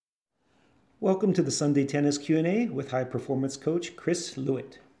Welcome to the Sunday Tennis Q&A with high performance coach Chris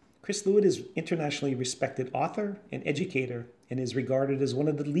Lewitt. Chris Lewitt is internationally respected author and educator and is regarded as one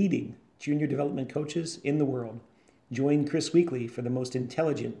of the leading junior development coaches in the world. Join Chris weekly for the most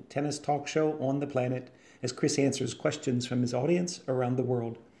intelligent tennis talk show on the planet as Chris answers questions from his audience around the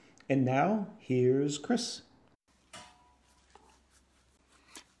world. And now, here's Chris.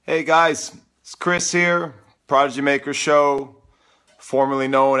 Hey guys, it's Chris here, Prodigy Maker Show, formerly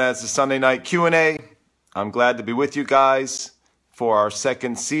known as the Sunday Night Q&A. I'm glad to be with you guys for our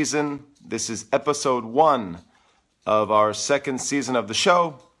second season. This is episode 1 of our second season of the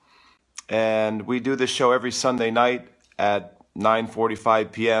show. And we do this show every Sunday night at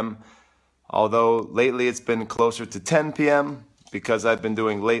 9:45 p.m. Although lately it's been closer to 10 p.m. because I've been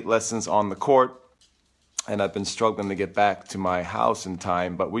doing late lessons on the court. And I've been struggling to get back to my house in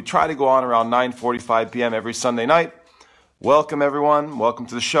time. But we try to go on around 9:45 p.m. every Sunday night. Welcome, everyone. Welcome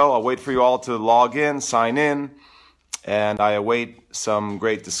to the show. I'll wait for you all to log in, sign in, and I await some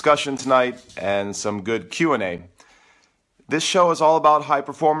great discussion tonight and some good Q&A. This show is all about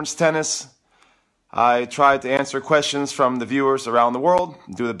high-performance tennis. I try to answer questions from the viewers around the world,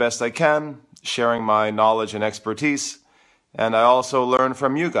 do the best I can, sharing my knowledge and expertise. And I also learn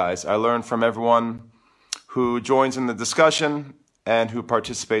from you guys. I learn from everyone who joins in the discussion and who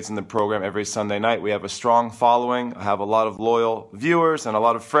participates in the program every Sunday night. We have a strong following. I have a lot of loyal viewers and a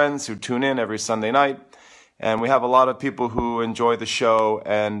lot of friends who tune in every Sunday night. And we have a lot of people who enjoy the show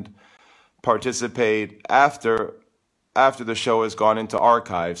and participate after the show has gone into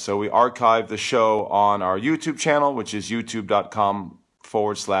archive. So we archive the show on our YouTube channel, which is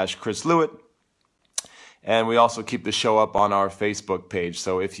youtube.com/Chris Lewitt. And we also keep the show up on our Facebook page.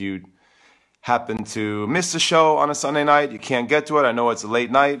 So if you happen to miss the show on a Sunday night, you can't get to it. I know it's a late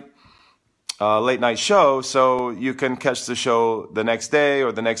night show, so you can catch the show the next day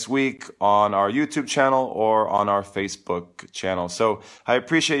or the next week on our YouTube channel or on our Facebook channel. So I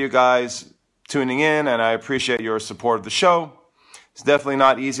appreciate you guys tuning in, and I appreciate your support of the show. It's definitely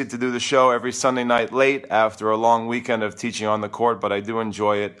not easy to do the show every Sunday night late after a long weekend of teaching on the court, but I do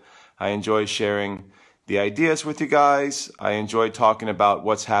enjoy it. I enjoy sharing the ideas with you guys. I enjoy talking about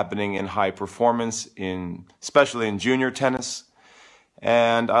what's happening in high performance, especially in junior tennis.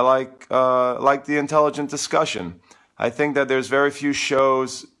 And I like the intelligent discussion. I think that there's very few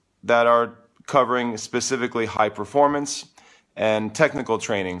shows that are covering specifically high performance and technical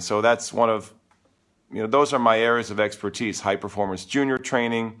training. So that's one of, those are my areas of expertise: high performance junior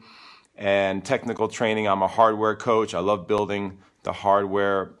training and technical training. I'm a hardware coach. I love building the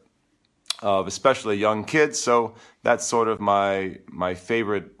hardware of especially young kids, so that's sort of my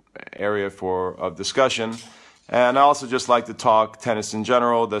favorite area of discussion. And I also just like to talk tennis in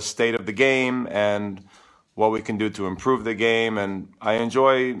general, the state of the game, and what we can do to improve the game. And I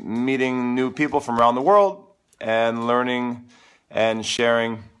enjoy meeting new people from around the world and learning and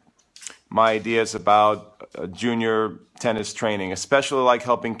sharing my ideas about junior tennis training, especially like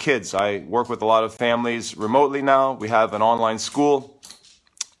helping kids. I work with a lot of families remotely now. We have an online school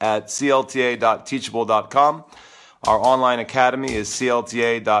at clta.teachable.com. Our online academy is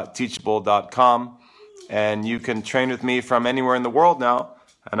clta.teachable.com, and you can train with me from anywhere in the world now.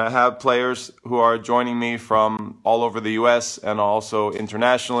 And I have players who are joining me from all over the US and also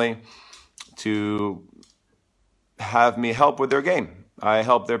internationally to have me help with their game. I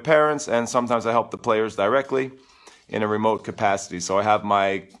help their parents, and sometimes I help the players directly in a remote capacity. So I have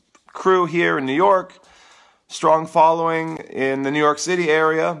my crew here in New York, strong following in the New York City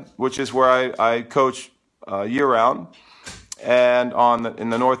area, which is where I coach year-round, and in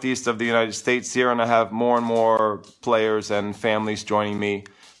the northeast of the United States here. And I have more and more players and families joining me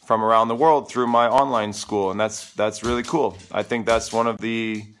from around the world through my online school, and that's really cool. I think that's one of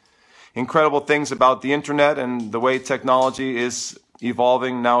the incredible things about the internet and the way technology is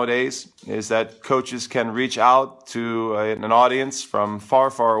evolving nowadays, is that coaches can reach out to an audience from far,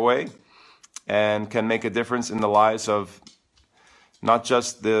 far away, and can make a difference in the lives of not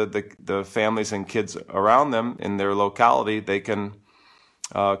just the families and kids around them in their locality.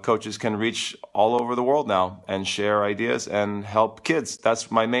 Coaches can reach all over the world now and share ideas and help kids. That's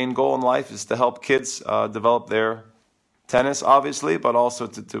my main goal in life, is to help kids develop their tennis, obviously, but also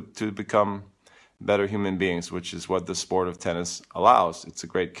to become better human beings, which is what the sport of tennis allows. It's a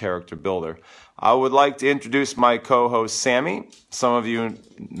great character builder. I would like to introduce my co-host, Sammy. Some of you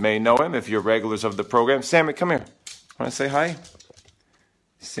may know him if you're regulars of the program. Sammy, come here. Want to say hi?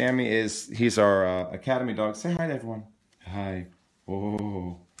 Sammy he's our academy dog. Say hi to everyone. Hi.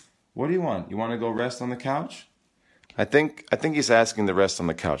 Oh, what do you want? You want to go rest on the couch? I think he's asking to rest on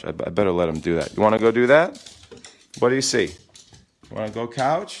the couch. I better let him do that. You want to go do that? What do you see? You want to go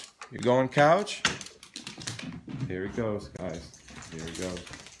couch? You going couch? Here he goes, guys. Here he goes.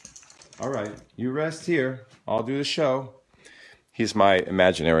 All right, you rest here. I'll do the show. He's my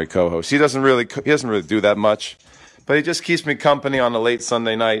imaginary co-host. He doesn't really do that much, but he just keeps me company on a late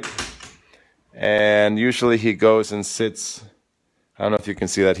Sunday night. And usually he goes and sits. I don't know if you can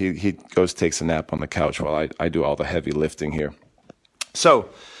see that. He goes, takes a nap on the couch while I do all the heavy lifting here. So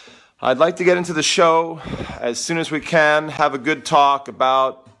I'd like to get into the show as soon as we can, have a good talk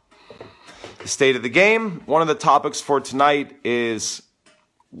about the state of the game. One of the topics for tonight is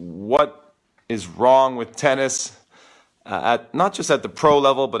what is wrong with tennis, at not just at the pro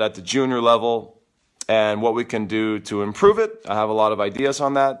level, but at the junior level, and what we can do to improve it. I have a lot of ideas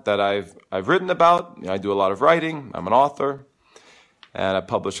on that I've written about. I do a lot of writing. I'm an author, and I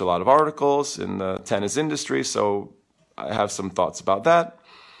publish a lot of articles in the tennis industry, so I have some thoughts about that.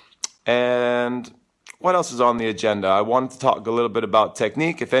 And what else is on the agenda? I wanted to talk a little bit about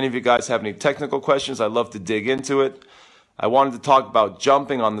technique. If any of you guys have any technical questions, I'd love to dig into it. I wanted to talk about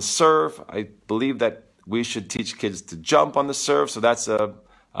jumping on the serve. I believe that we should teach kids to jump on the serve, so that's a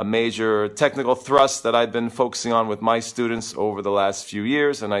major technical thrust that I've been focusing on with my students over the last few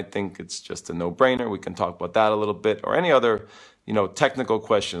years, and I think it's just a no-brainer. We can talk about that a little bit, or any other, technical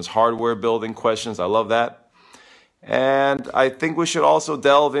questions, hardware building questions. I love that. And I think we should also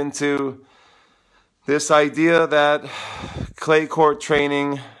delve into this idea that clay court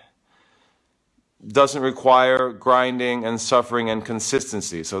training doesn't require grinding and suffering and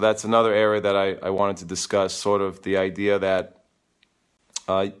consistency. So that's another area that I wanted to discuss, sort of the idea that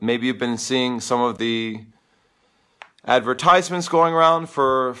maybe you've been seeing some of the advertisements going around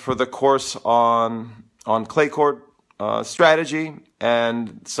for the course on clay court strategy,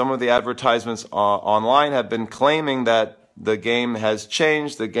 and some of the advertisements online have been claiming that the game has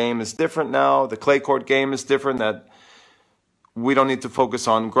changed, the game is different now, the clay court game is different, that we don't need to focus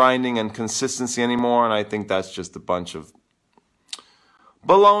on grinding and consistency anymore, and I think that's just a bunch of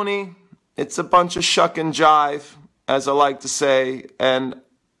baloney. It's a bunch of shuck and jive, as I like to say, and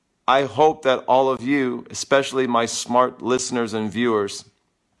I hope that all of you, especially my smart listeners and viewers,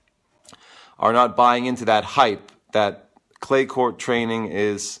 are not buying into that hype that clay court training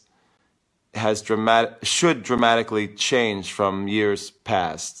should dramatically change from years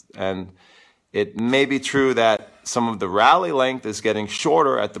past. And it may be true that some of the rally length is getting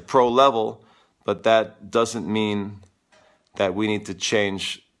shorter at the pro level, but that doesn't mean that we need to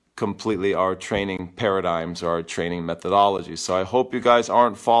change completely our training paradigms or our training methodology. So I hope you guys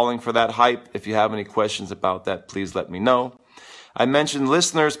aren't falling for that hype. If you have any questions about that, please let me know. I mentioned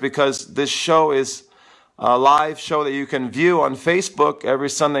listeners because this show is a live show that you can view on Facebook every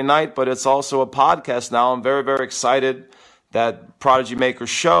Sunday night, but it's also a podcast now. I'm very, very excited that Prodigy Maker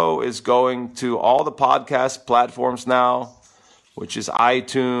Show is going to all the podcast platforms now, which is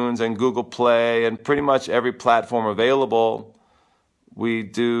iTunes and Google Play and pretty much every platform available. We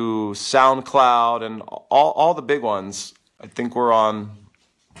do SoundCloud and all the big ones. I think we're on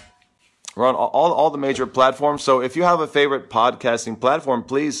all the major platforms. So if you have a favorite podcasting platform,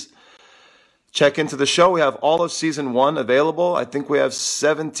 please check into the show. We have all of season 1 available. I think we have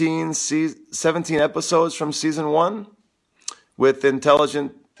 17 episodes from season 1 with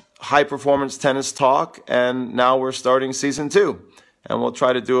intelligent high-performance tennis talk. And now we're starting season 2. And we'll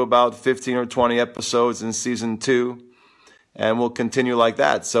try to do about 15 or 20 episodes in season 2. And we'll continue like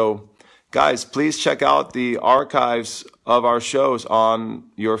that. So, guys, please check out the archives of our shows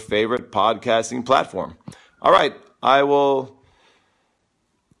on your favorite podcasting platform. All right, I will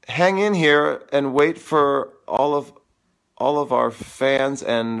hang in here and wait for all of our fans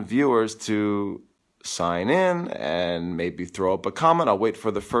and viewers to sign in and maybe throw up a comment. I'll wait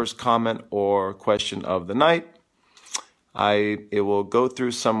for the first comment or question of the night. It will go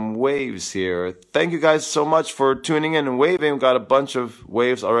through some waves here. Thank you guys so much for tuning in and waving. We've got a bunch of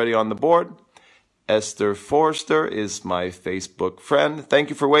waves already on the board. Esther Forster is my Facebook friend. Thank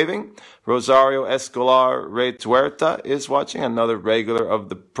you for waving. Rosario Escolar Retuerta is watching, another regular of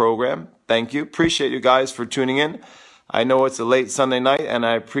the program. Thank you. Appreciate you guys for tuning in. I know it's a late Sunday night, and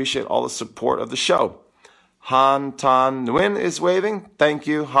I appreciate all the support of the show. Han Tan Nguyen is waving. Thank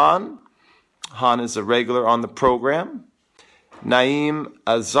you, Han. Han is a regular on the program. Naeem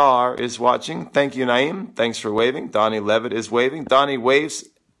Azar is watching. Thank you, Naeem. Thanks for waving. Donnie Levitt is waving. Donnie waves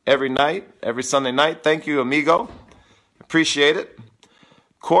every night, every Sunday night. Thank you, amigo. Appreciate it.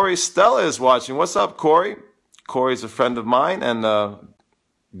 Corey Stella is watching. What's up, Corey? Corey's a friend of mine and a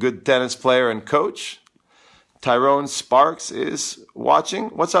good tennis player and coach. Tyrone Sparks is watching.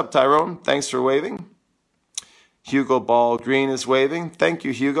 What's up, Tyrone? Thanks for waving. Hugo Ball Green is waving. Thank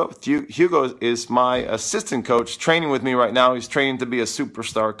you, Hugo. Hugo is my assistant coach training with me right now. He's training to be a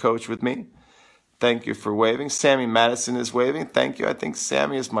superstar coach with me. Thank you for waving. Sammy Madison is waving. Thank you. I think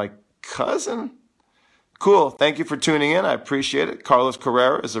Sammy is my cousin. Cool. Thank you for tuning in. I appreciate it. Carlos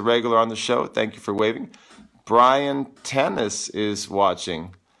Carrera is a regular on the show. Thank you for waving. Brian Tennis is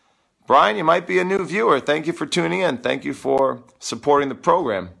watching. Brian, you might be a new viewer. Thank you for tuning in. Thank you for supporting the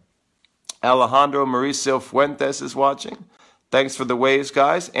program. Alejandro Mauricio Fuentes is watching. Thanks for the waves,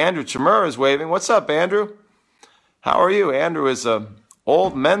 guys. Andrew Chimura is waving. What's up, Andrew? How are you? Andrew is an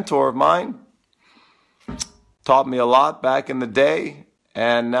old mentor of mine. Taught me a lot back in the day,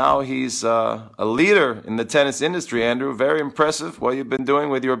 and now he's a leader in the tennis industry, Andrew. Very impressive what you've been doing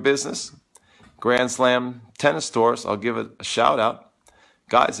with your business. Grand Slam Tennis Stores. I'll give it a shout out.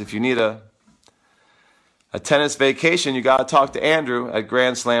 Guys, if you need a tennis vacation, you got to talk to Andrew at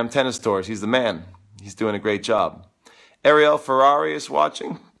Grand Slam Tennis Stores. He's the man. He's doing a great job. Ariel Ferrari is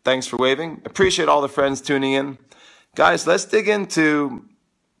watching. Thanks for waving. Appreciate all the friends tuning in. Guys, let's dig into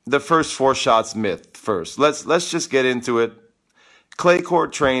the first 4 shots myth first. Let's just get into it. Clay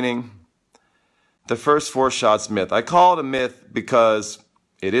court training, the first 4 shots myth. I call it a myth because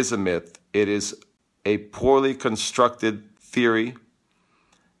it is a myth. It is a poorly constructed theory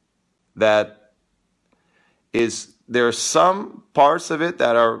that there are some parts of it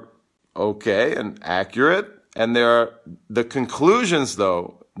that are okay and accurate, and there are the conclusions,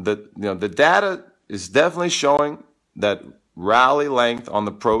 though, that the data is definitely showing that rally length on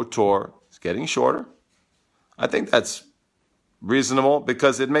the Pro Tour is getting shorter. I think that's reasonable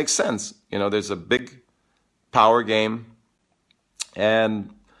because it makes sense. There's a big power game,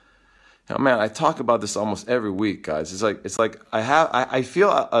 and man, I talk about this almost every week, guys. It's like I feel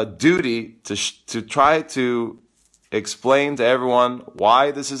a duty to try to explain to everyone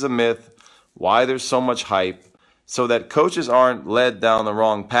why this is a myth, why there's so much hype, so that coaches aren't led down the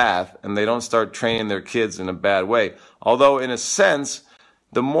wrong path and they don't start training their kids in a bad way. Although, in a sense,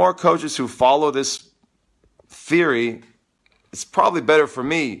 the more coaches who follow this theory, it's probably better for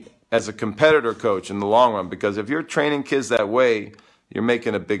me as a competitor coach in the long run, because if you're training kids that way, you're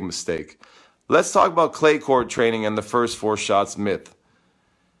making a big mistake. Let's talk about clay court training and the first 4 shots myth.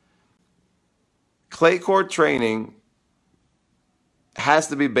 Clay court training has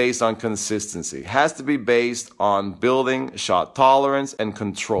to be based on consistency, has to be based on building shot tolerance and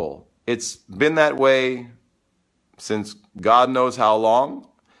control. It's been that way since God knows how long,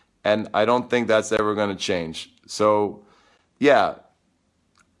 and I don't think that's ever going to change. So, yeah,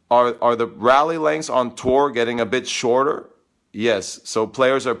 are the rally lengths on tour getting a bit shorter? Yes, so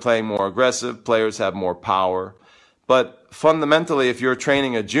players are playing more aggressive, players have more power. But fundamentally, if you're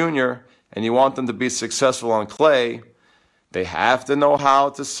training a junior and you want them to be successful on clay, they have to know how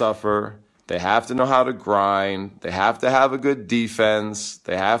to suffer, they have to know how to grind, they have to have a good defense,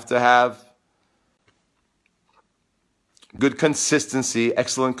 they have to have good consistency,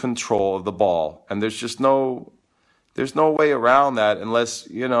 excellent control of the ball. And there's no way around that unless,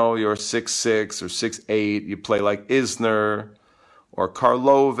 you're 6'6" or 6'8", you play like Isner or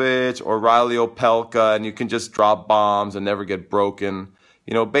Karlovic or Riley Opelka, and you can just drop bombs and never get broken.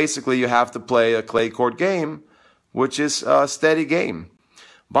 Basically you have to play a clay court game, which is a steady game.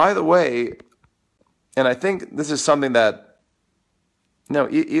 By the way, and I think this is something that,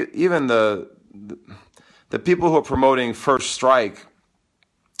 even the people who are promoting first strike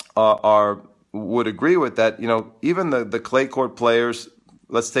would agree with that. Even the clay court players,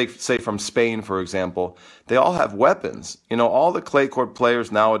 let's say from Spain, for example, they all have weapons. All the clay court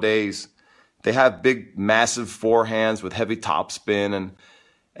players nowadays, they have big, massive forehands with heavy topspin,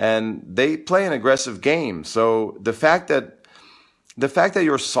 and they play an aggressive game. So the fact that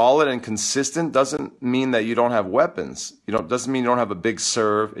you're solid and consistent doesn't mean that you don't have weapons. Doesn't mean you don't have a big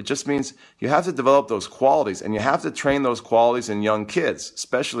serve. It just means you have to develop those qualities, and you have to train those qualities in young kids,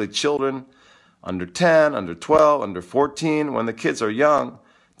 especially children under 10, under 12, under 14. When the kids are young,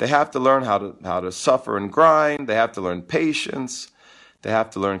 they have to learn how to suffer and grind. They have to learn patience. They have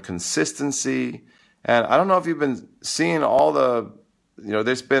to learn consistency. And I don't know if you've been seeing all the,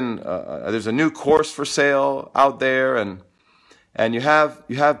 there's a new course for sale out there, and you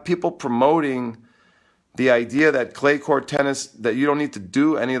have people promoting the idea that clay court tennis, that you don't need to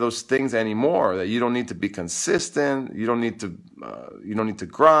do any of those things anymore, that you don't need to be consistent, you don't need to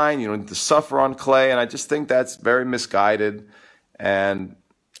grind, you don't need to suffer on clay. And I just think that's very misguided. And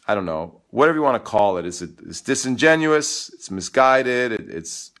I don't know, whatever you want to call it. It's disingenuous, it's misguided,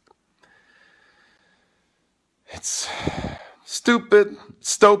 it's stupid,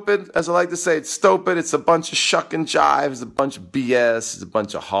 as I like to say. It's stupid. It's a bunch of shuck and jive. It's a bunch of BS. It's a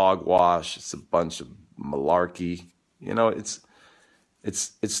bunch of hogwash. It's a bunch of malarkey.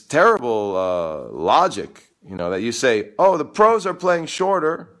 It's terrible logic, that you say, oh, the pros are playing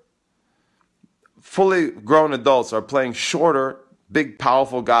shorter, fully grown adults are playing shorter, big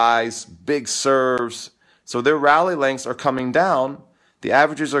powerful guys, big serves, so their rally lengths are coming down, the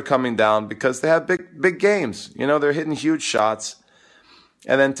averages are coming down because they have big games, they're hitting huge shots.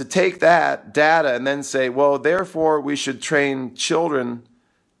 And then to take that data and then say, well, therefore we should train children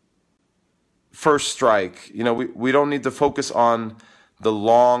first strike. We don't need to focus on the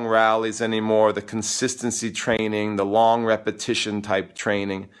long rallies anymore, the consistency training, the long repetition type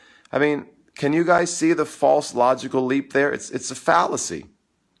training. I mean, can you guys see the false logical leap there? It's a fallacy.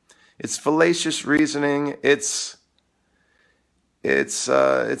 It's fallacious reasoning. It's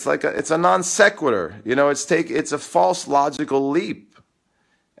a non sequitur. It's a false logical leap.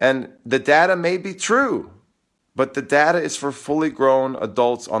 And the data may be true, but the data is for fully grown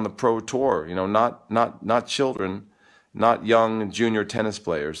adults on the pro tour, not children, not young junior tennis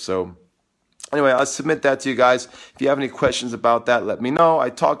players. So anyway, I'll submit that to you guys. If you have any questions about that, let me know.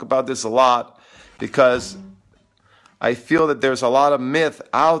 I talk about this a lot because I feel that there's a lot of myth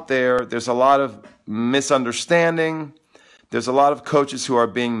out there. There's a lot of misunderstanding. There's a lot of coaches who are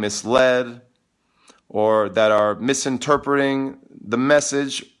being misled or that are misinterpreting the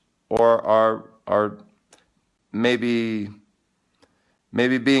message or are maybe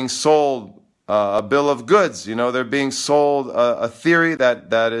being sold a bill of goods. They're being sold a theory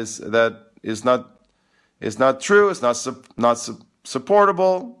that is not true. It's not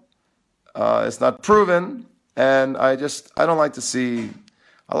supportable. It's not proven. And I don't like to see.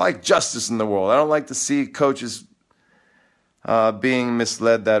 I like justice in the world. I don't like to see coaches being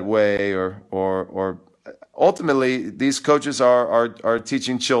misled that way or ultimately, these coaches are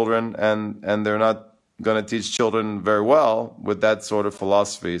teaching children, and they're not going to teach children very well with that sort of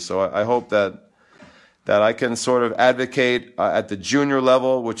philosophy. So I hope that I can sort of advocate at the junior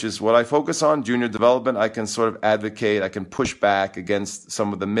level, which is what I focus on, junior development. I can sort of advocate, I can push back against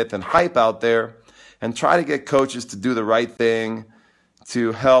some of the myth and hype out there and try to get coaches to do the right thing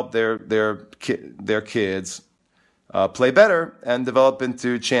to help their kids play better and develop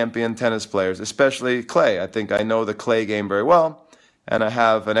into champion tennis players, especially clay. I think I know the clay game very well, and I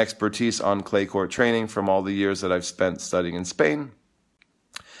have an expertise on clay court training from all the years that I've spent studying in Spain.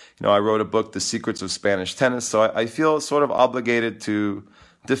 I wrote a book, The Secrets of Spanish Tennis, so I feel sort of obligated to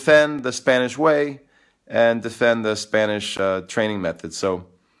defend the Spanish way and defend the Spanish training method. So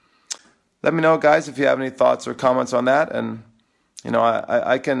let me know, guys, if you have any thoughts or comments on that, and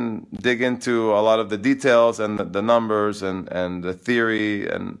I can dig into a lot of the details and the numbers and the theory,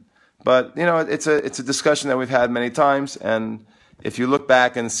 but it's a discussion that we've had many times. And if you look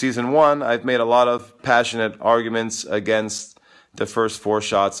back in season 1, I've made a lot of passionate arguments against the first 4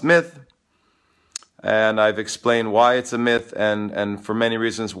 shots myth, and I've explained why it's a myth and for many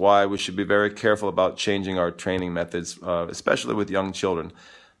reasons why we should be very careful about changing our training methods, especially with young children.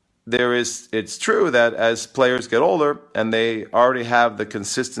 It's true that as players get older and they already have the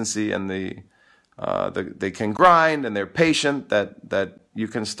consistency and they can grind and they're patient, that you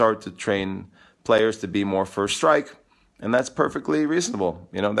can start to train players to be more first strike, and that's perfectly reasonable.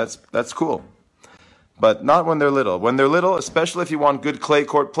 That's cool. But not when they're little. When they're little, especially if you want good clay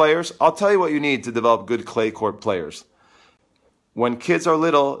court players, I'll tell you what you need to develop good clay court players. When kids are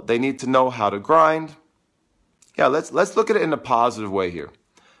little, they need to know how to grind. Yeah, let's look at it in a positive way here.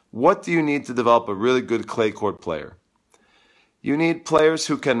 What do you need to develop a really good clay court player? You need players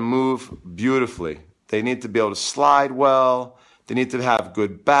who can move beautifully. They need to be able to slide well. They need to have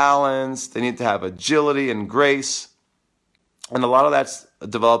good balance. They need to have agility and grace. And a lot of that's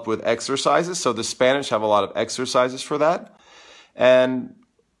developed with exercises. So the Spanish have a lot of exercises for that. And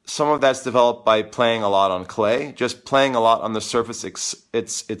some of that's developed by playing a lot on clay. Just playing a lot on the surface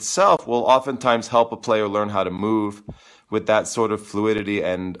itself will oftentimes help a player learn how to move with that sort of fluidity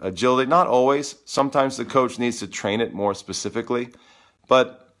and agility. Not always. Sometimes the coach needs to train it more specifically.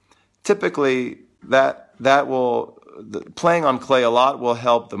 But typically, playing on clay a lot will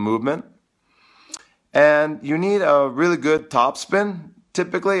help the movement. And you need a really good topspin,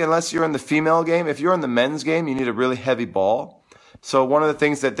 typically, unless you're in the female game. If you're in the men's game, you need a really heavy ball. So one of the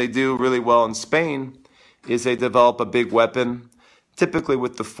things that they do really well in Spain is they develop a big weapon, typically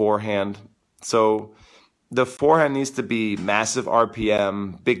with the forehand. So the forehand needs to be massive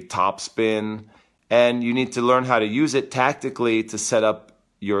RPM, big topspin, and you need to learn how to use it tactically to set up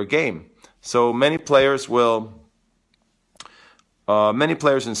your game. So many players in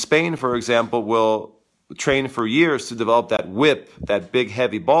Spain, for example, will train for years to develop that whip, that big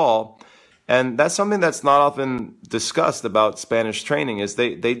heavy ball, And that's something that's not often discussed about Spanish training is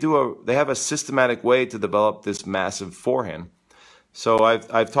they have a systematic way to develop this massive forehand. So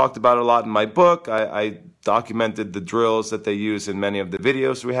I've talked about it a lot in my book. I documented the drills that they use in many of the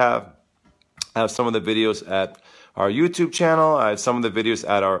videos we have. I have some of the videos at our YouTube channel. I have some of the videos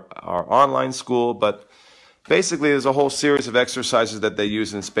at our online school. But basically, there's a whole series of exercises that they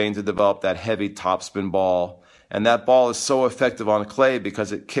use in Spain to develop that heavy topspin ball. And that ball is so effective on clay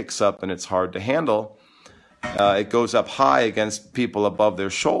because it kicks up and it's hard to handle. It goes up high against people above their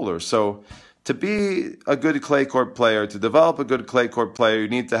shoulders. So to be a good clay court player, to develop a good clay court player, you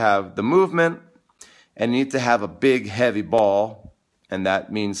need to have the movement and you need to have a big, heavy ball. And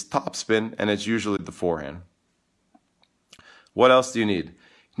that means topspin, and it's usually the forehand. What else do you need?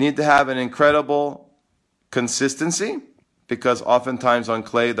 You need to have an incredible consistency, because oftentimes on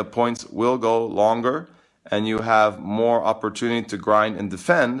clay, the points will go longer and you have more opportunity to grind and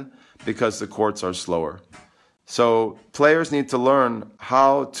defend because the courts are slower. So players need to learn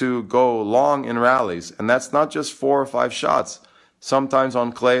how to go long in rallies, and that's not just 4 or 5 shots. Sometimes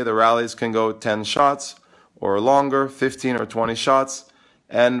on clay, the rallies can go 10 shots or longer, 15 or 20 shots,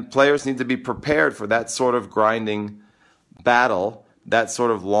 and players need to be prepared for that sort of grinding battle, that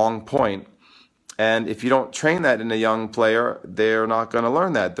sort of long point. And if you don't train that in a young player, they're not going to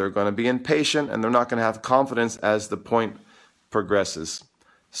learn that. They're going to be impatient and they're not going to have confidence as the point progresses.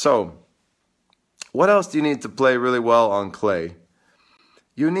 So, what else do you need to play really well on clay?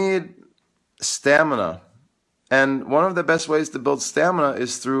 You need stamina. And one of the best ways to build stamina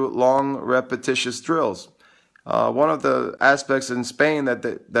is through long, repetitious drills. One of the aspects in Spain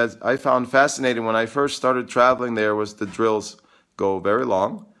that I found fascinating when I first started traveling there was the drills go very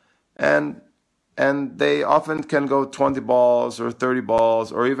long. And they often can go 20 balls or 30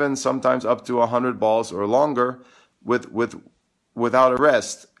 balls or even sometimes up to 100 balls or longer without a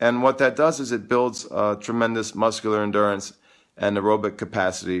rest. And what that does is it builds tremendous muscular endurance and aerobic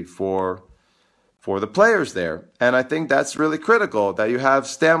capacity for the players there. And I think that's really critical, that you have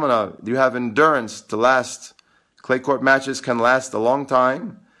stamina, you have endurance to last. Clay court matches can last a long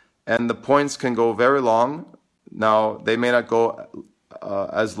time and the points can go very long. Now, they may not go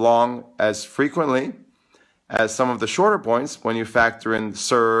as long as frequently as some of the shorter points when you factor in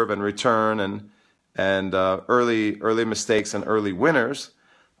serve and return and early mistakes and early winners.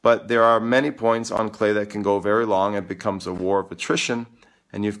 But there are many points on clay that can go very long. It becomes a war of attrition,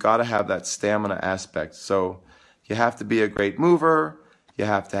 and you've got to have that stamina aspect. So you have to be a great mover. You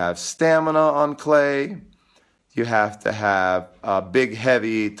have to have stamina on clay. You have to have a big,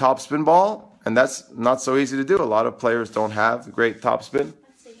 heavy topspin ball. And that's not so easy to do. A lot of players don't have great topspin.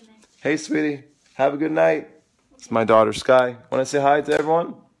 Hey, sweetie. Have a good night. It's my daughter, Sky. Want to say hi to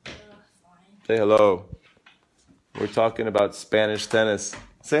everyone? Say hello. We're talking about Spanish tennis.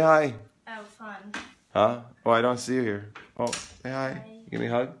 Say hi. Oh, fun. Huh? Oh, I don't see you here. Oh, say hi. Hi. Give me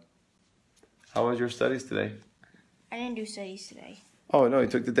a hug. How was your studies today? I didn't do studies today. Oh, no, you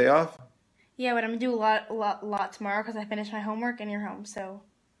took the day off? Yeah, but I'm going to do a lot tomorrow because I finished my homework and you're home, so...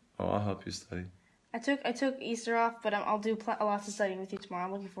 Oh, I'll help you study. I took Easter off, but I'll do a lot of studying with you tomorrow.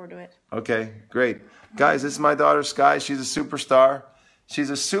 I'm looking forward to it. Okay, great. Guys, this is my daughter, Sky. She's a superstar.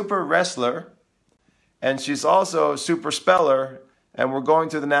 She's a super wrestler, and she's also a super speller, and we're going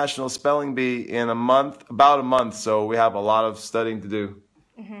to the National Spelling Bee in about a month, so we have a lot of studying to do.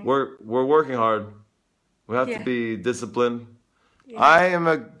 Mm-hmm. We're working hard. We have to be disciplined. Yeah. Am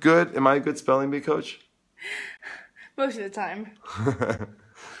I a good spelling bee coach? Most of the time.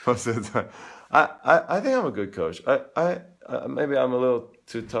 Most of the time. I think I'm a good coach. Maybe I'm a little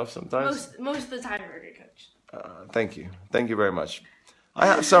too tough sometimes. Most of the time you're a good coach. Thank you. Thank you very much. I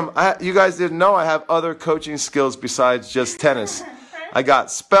have you guys didn't know I have other coaching skills besides just tennis. I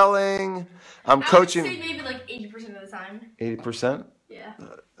got spelling. I'm coaching. I would say maybe like 80% of the time. 80%? Yeah.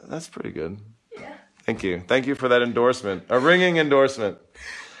 That's pretty good. Yeah. Thank you. Thank you for that endorsement. A ringing endorsement.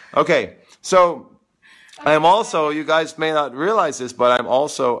 Okay. So I am also, you guys may not realize this, but I'm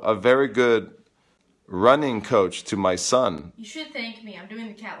also a very good running coach to my son. You should thank me. I'm doing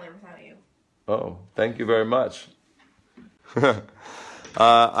the cat litter without you. Oh, thank you very much.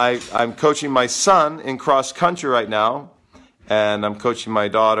 I'm coaching my son in cross country right now, and I'm coaching my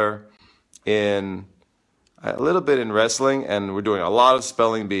daughter in a little bit in wrestling, and we're doing a lot of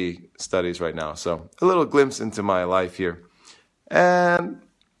spelling bee studies right now. So a little glimpse into my life here. And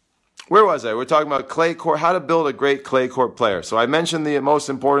where was I? We're talking about clay court, how to build a great clay court player. So I mentioned the most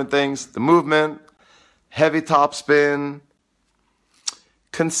important things: the movement, heavy topspin,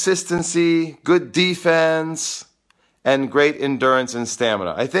 consistency, good defense, and great endurance and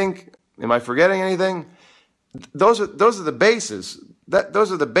stamina. I think, am I forgetting anything? Those are the bases.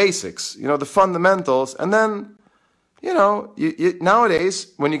 those are the basics, the fundamentals. And then,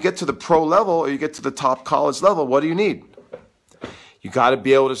 nowadays, when you get to the pro level or you get to the top college level, what do you need? You got to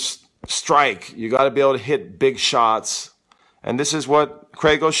be able to strike. You got to be able to hit big shots. And this is what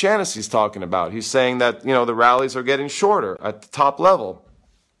Craig O'Shaughnessy's talking about. He's saying that, the rallies are getting shorter at the top level.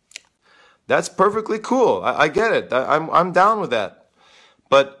 That's perfectly cool. I get it. I'm down with that.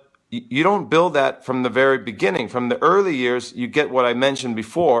 But you don't build that from the very beginning. From the early years, you get what I mentioned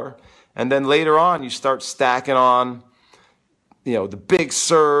before. And then later on, you start stacking on, the big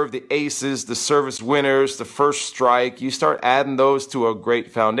serve, the aces, the service winners, the first strike. You start adding those to a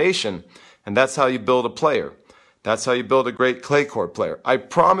great foundation. And that's how you build a player. That's how you build a great clay court player. I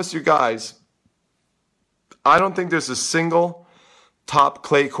promise you guys, I don't think there's a single top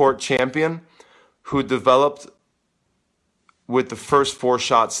clay court champion who developed with the first 4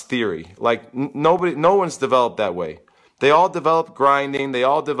 shots theory. Like no one's developed that way. They all develop grinding. They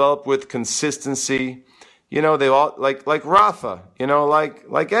all develop with consistency. They all like Rafa.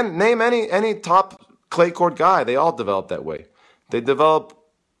 Name any top clay court guy. They all develop that way. They develop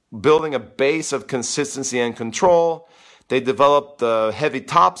building a base of consistency and control. They develop the heavy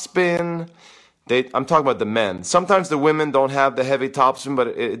topspin. I'm talking about the men. Sometimes the women don't have the heavy topspin, but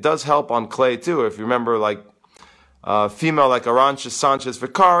it does help on clay too. If you remember, female like Arantxa Sanchez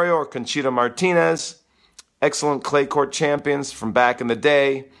Vicario or Conchita Martinez, excellent clay court champions from back in the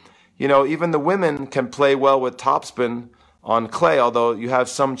day. Even the women can play well with topspin on clay, although you have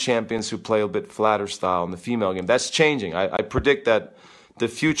some champions who play a bit flatter style in the female game. That's changing. I predict that the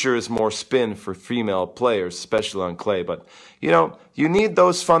future is more spin for female players, especially on clay. But, you need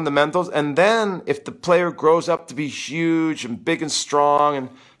those fundamentals. And then if the player grows up to be huge and big and strong and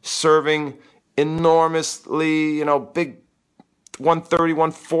serving enormously, big 130,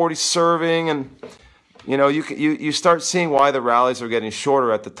 140 serving, and you start seeing why the rallies are getting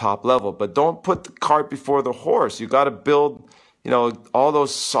shorter at the top level. But don't put the cart before the horse. You got to build, all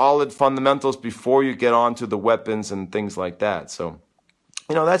those solid fundamentals before you get on to the weapons and things like that. So,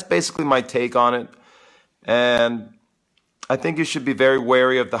 that's basically my take on it. And I think you should be very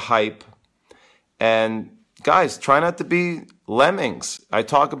wary of the hype. And guys, try not to be lemmings. I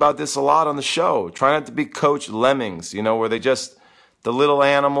talk about this a lot on the show. Try not to be coach lemmings, where they just the little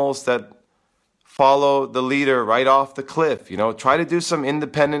animals that follow the leader right off the cliff. Try to do some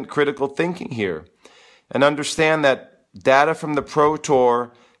independent critical thinking here and understand that data from the Pro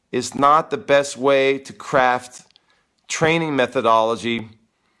Tour is not the best way to craft training methodology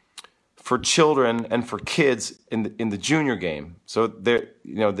for children and for kids in the junior game. So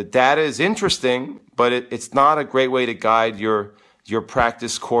the data is interesting, but it's not a great way to guide your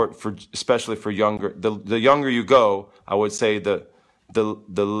practice court especially for younger. The younger you go, I would say the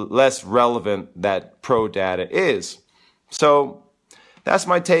less relevant that pro data is. So that's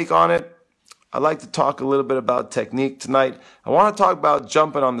my take on it. I'd like to talk a little bit about technique tonight. I want to talk about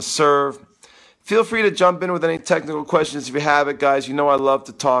jumping on the serve. Feel free to jump in with any technical questions if you have it, guys. I love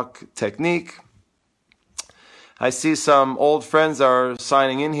to talk technique. I see some old friends are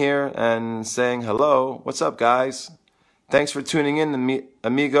signing in here and saying hello. What's up, guys? Thanks for tuning in,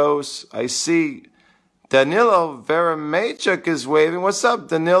 amigos. I see Danilo Veramechuk is waving. What's up,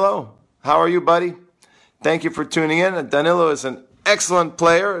 Danilo? How are you, buddy? Thank you for tuning in. Danilo is an excellent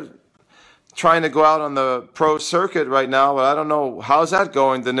player, trying to go out on the pro circuit right now, but I don't know. How's that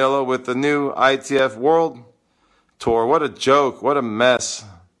going, Danilo, with the new ITF World Tour? What a joke. What a mess.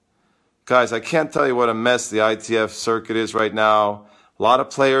 Guys, I can't tell you what a mess the ITF circuit is right now. A lot of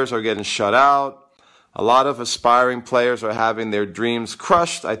players are getting shut out. A lot of aspiring players are having their dreams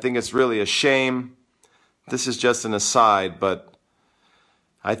crushed. I think it's really a shame. This is just an aside, but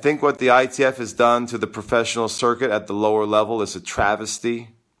I think what the ITF has done to the professional circuit at the lower level is a travesty.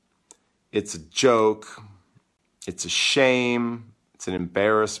 It's a joke. It's a shame. It's an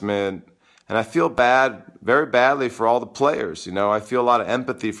embarrassment. And I feel bad, very badly for all the players. I feel a lot of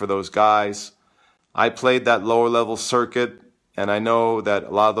empathy for those guys. I played that lower level circuit, and I know that a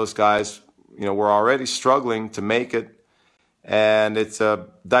lot of those guys, were already struggling to make it. And it's a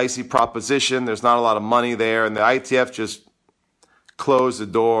dicey proposition. There's not a lot of money there. And the ITF just closed the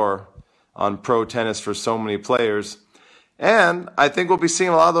door on pro tennis for so many players. And I think we'll be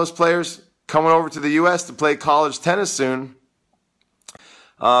seeing a lot of those players coming over to the U.S. to play college tennis soon,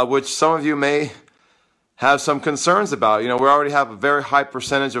 which some of you may have some concerns about. We already have a very high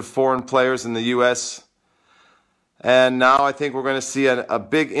percentage of foreign players in the U.S., and now I think we're going to see a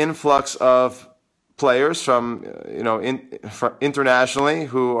big influx of players from internationally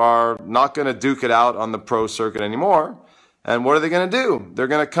who are not going to duke it out on the pro circuit anymore. And what are they going to do? They're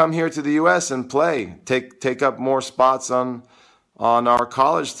going to come here to the U.S. and play, take up more spots on on our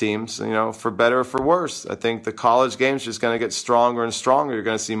college teams, for better or for worse. I think the college game's just going to get stronger and stronger. You're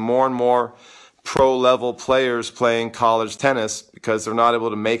going to see more and more pro-level players playing college tennis because they're not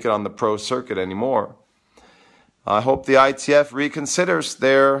able to make it on the pro circuit anymore. I hope the ITF reconsiders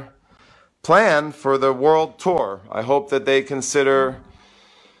their plan for the World Tour. I hope that they consider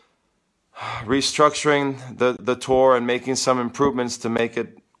restructuring the tour and making some improvements to make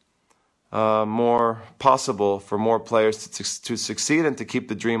it more possible for more players to succeed and to keep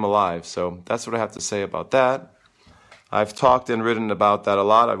the dream alive. So that's what I have to say about that. I've talked and written about that a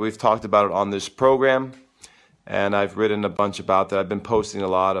lot. We've talked about it on this program, and I've written a bunch about that. I've been posting a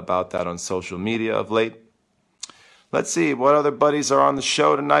lot about that on social media of late. Let's see, what other buddies are on the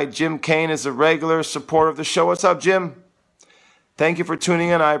show tonight? Jim Kane is a regular supporter of the show. What's up, Jim? Thank you for tuning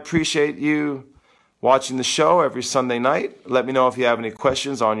in. I appreciate you watching the show every Sunday night. Let me know if you have any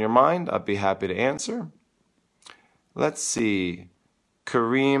questions on your mind. I'd be happy to answer. Let's see.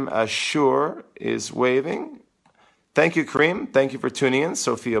 Kareem Ashur is waving. Thank you, Kareem. Thank you for tuning in.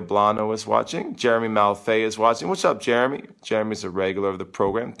 Sophia Blano is watching. Jeremy Malfay is watching. What's up, Jeremy? Jeremy's a regular of the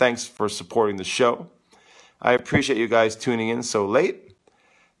program. Thanks for supporting the show. I appreciate you guys tuning in so late.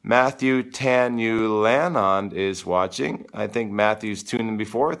 Matthew Tanulanand is watching. I think Matthew's tuned in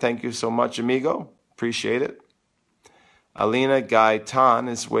before. Thank you so much, amigo. Appreciate it. Alina Gaitan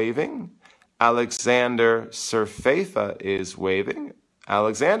is waving. Alexander Surfefa is waving.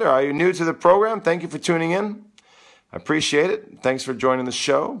 Alexander, are you new to the program? Thank you for tuning in. I appreciate it. Thanks for joining the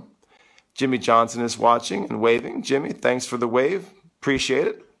show. Jimmy Johnson is watching and waving. Jimmy, thanks for the wave. Appreciate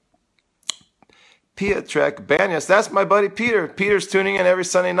it. Pietrek Banyas, that's my buddy Peter. Peter's tuning in every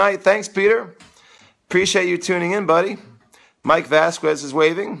Sunday night. Thanks, Peter. Appreciate you tuning in, buddy. Mike Vasquez is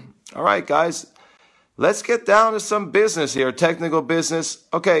waving. All right, guys. Let's get down to some business here, technical business.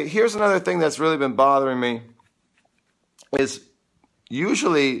 Okay, here's another thing that's really been bothering me is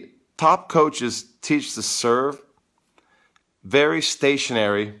usually top coaches teach the serve very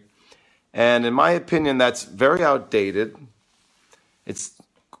stationary, and in my opinion, that's very outdated.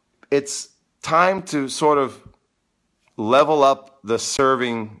 It's time to sort of level up the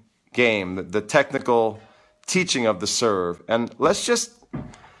serving game, the technical teaching of the serve, and let's just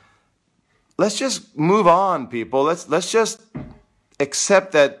move on, people. Let's just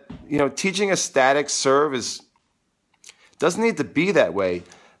accept that teaching a static serve doesn't need to be that way.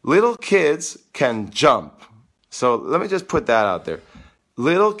 Little kids can jump. So let me just put that out there.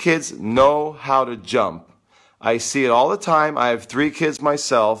 Little kids know how to jump. I see it all the time. I have 3 kids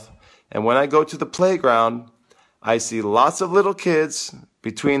myself. And when I go to the playground, I see lots of little kids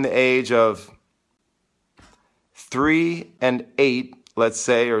between the age of 3 and 8, let's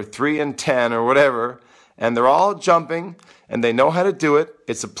say, or 3 and 10 or whatever. And they're all jumping and they know how to do it.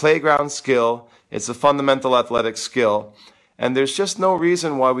 It's a playground skill. It's a fundamental athletic skill. And there's just no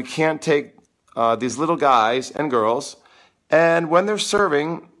reason why we can't take these little guys and girls, and when they're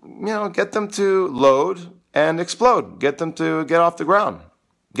serving, get them to load and explode. Get them to get off the ground.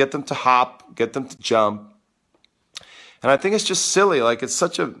 Get them to hop. Get them to jump. And I think it's just silly. Like, it's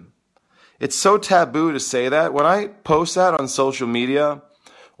so taboo to say that. When I post that on social media,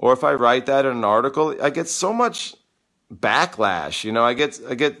 or if I write that in an article, I get so much backlash. I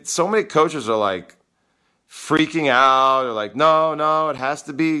get so many coaches are like freaking out, or like, no, it has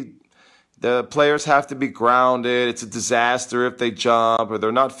to be. The players have to be grounded. It's a disaster if they jump, or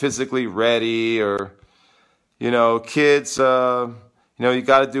they're not physically ready, or, kids, you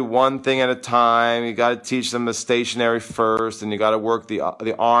got to do one thing at a time. You got to teach them the stationary first, and you got to work the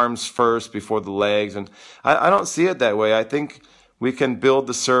arms first before the legs. And I don't see it that way. I think we can build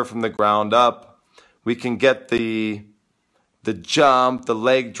the serve from the ground up. We can get the jump, the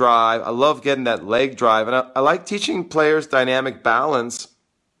leg drive. I love getting that leg drive. And I like teaching players dynamic balance,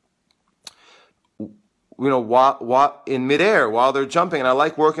 in midair while they're jumping. And I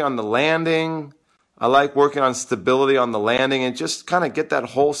like working on the landing. I like working on stability on the landing and just kind of get that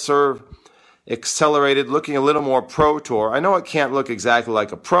whole serve accelerated, looking a little more pro tour. I know it can't look exactly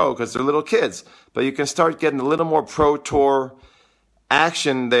like a pro because they're little kids, but you can start getting a little more pro tour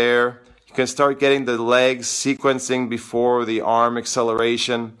action there. You can start getting the legs sequencing before the arm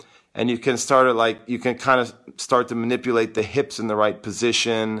acceleration, and you can kind of start to manipulate the hips in the right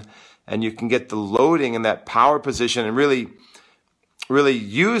position, and you can get the loading in that power position and really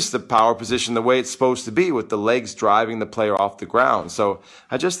use the power position the way it's supposed to be, with the legs driving the player off the ground. So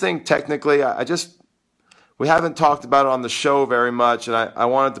I just think technically, we haven't talked about it on the show very much, and I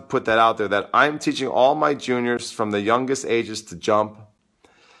wanted to put that out there, that I'm teaching all my juniors from the youngest ages to jump.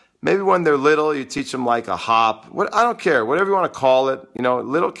 Maybe when they're little, you teach them like a hop. I don't care, whatever you want to call it.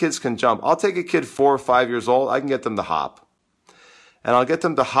 Little kids can jump. I'll take a kid 4 or 5 years old. I can get them to hop. and I'll get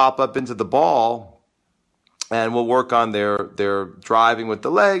them to hop up into the ball, and we'll work on their driving with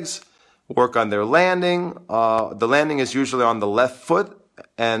the legs, work on their landing. The landing is usually on the left foot,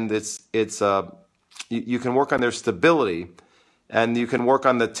 and you can work on their stability, and you can work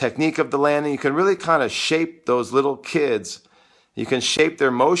on the technique of the landing. You can really kind of shape those little kids. You can shape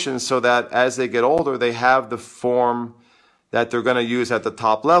their motions so that as they get older, they have the form that they're going to use at the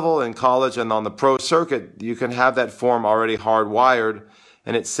top level in college and on the pro circuit. You can have that form already hardwired,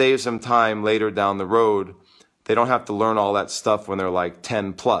 and it saves them time later down the road. They don't have to learn all that stuff when they're like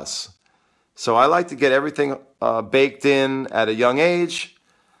 10 plus. So I like to get everything baked in at a young age.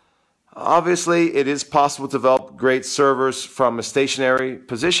 Obviously, it is possible to develop great servers from a stationary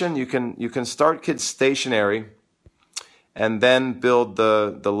position. You can start kids stationary and then build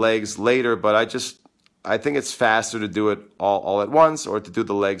the legs later, but I think it's faster to do it all at once, or to do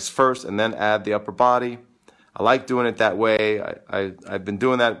the legs first and then add the upper body. I like doing it that way. I've been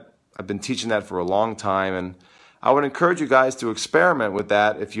doing that. I've been teaching that for a long time, and I would encourage you guys to experiment with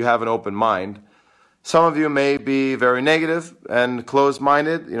that if you have an open mind. Some of you may be very negative and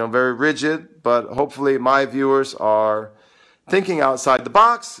closed-minded, very rigid, but hopefully my viewers are thinking outside the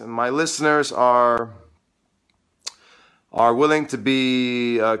box, and my listeners are willing to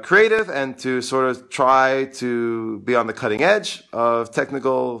be creative and to sort of try to be on the cutting edge of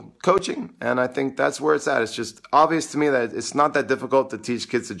technical coaching. And I think that's where it's at. It's just obvious to me that it's not that difficult to teach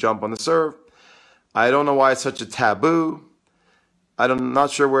kids to jump on the serve. I don't know why it's such a taboo. I'm not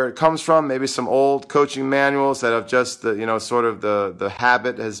sure where it comes from. Maybe some old coaching manuals that have just, sort of the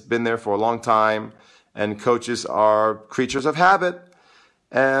habit has been there for a long time, and coaches are creatures of habit.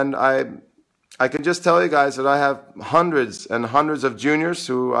 And I can just tell you guys that I have hundreds and hundreds of juniors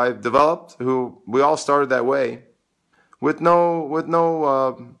who I've developed, who we all started that way, with no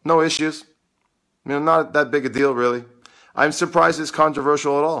issues. Not that big a deal, really. I'm surprised it's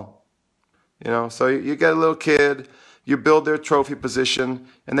controversial at all. So you get a little kid, you build their trophy position,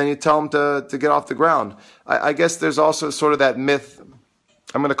 and then you tell them to get off the ground. I guess there's also sort of that myth,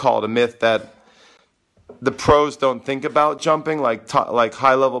 I'm going to call it a myth, that the pros don't think about jumping like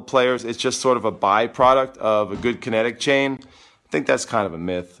high-level players. It's just sort of a byproduct of a good kinetic chain. I think that's kind of a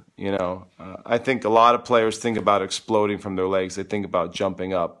myth, I think a lot of players think about exploding from their legs. They think about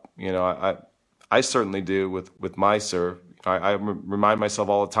jumping up. I certainly do with my serve. I remind myself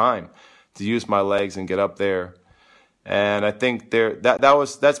all the time to use my legs and get up there. And I think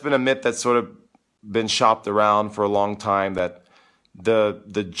that's been a myth that's sort of been shopped around for a long time, that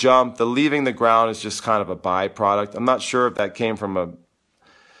the jump, the leaving the ground is just kind of a byproduct. I'm not sure if that came from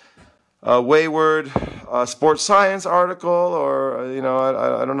a wayward sports science article, or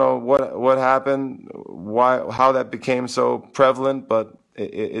I don't know what happened, how that became so prevalent, but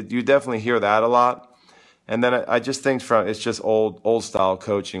you definitely hear that a lot. And then I just think it's just old style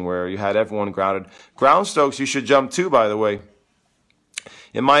coaching where you had everyone grounded. Ground strokes you should jump too, by the way.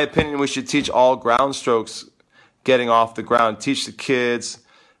 In my opinion, we should teach all ground strokes getting off the ground. Teach the kids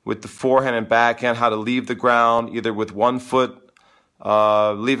with the forehand and backhand how to leave the ground, either with one foot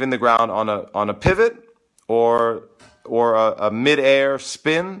leaving the ground on a pivot, or a mid-air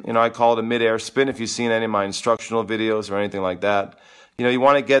spin. I call it a mid-air spin if you've seen any of my instructional videos or anything like that. You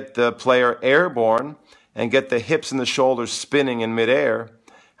want to get the player airborne and get the hips and the shoulders spinning in midair.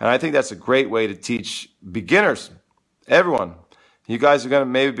 And I think that's a great way to teach beginners, everyone. You guys are going to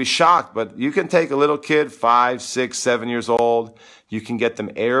maybe be shocked, but you can take a little kid, 5, 6, 7 years old. You can get them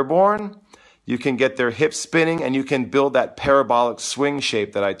airborne. You can get their hips spinning, and you can build that parabolic swing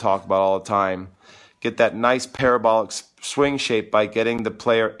shape that I talk about all the time. Get that nice parabolic swing shape by getting the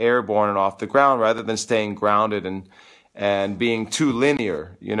player airborne and off the ground rather than staying grounded and being too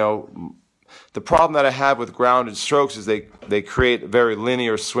linear. The problem that I have with grounded strokes is they create very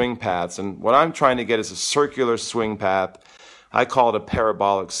linear swing paths. And what I'm trying to get is a circular swing path. I call it a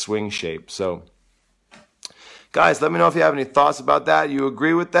parabolic swing shape. So, guys, let me know if you have any thoughts about that. You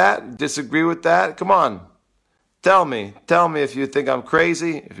agree with that? Disagree with that? Come on. Tell me. Tell me if you think I'm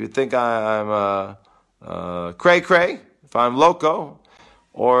crazy, if you think I'm cray-cray, if I'm loco,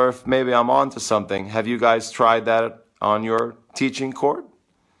 or if maybe I'm onto something. Have you guys tried that on your teaching court?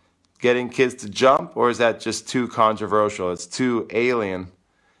 Getting kids to jump, or is that just too controversial? It's too alien.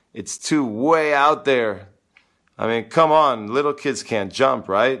 It's too way out there. I mean, come on, little kids can't jump,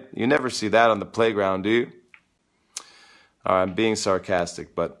 right? You never see that on the playground, do you? All right, I'm being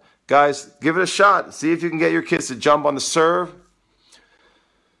sarcastic, but guys, give it a shot. See if you can get your kids to jump on the serve.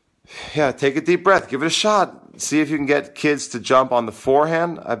 Yeah, take a deep breath. Give it a shot. See if you can get kids to jump on the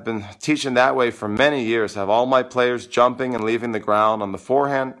forehand. I've been teaching that way for many years. I have all my players jumping and leaving the ground on the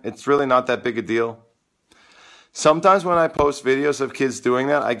forehand. It's really not that big a deal. Sometimes when I post videos of kids doing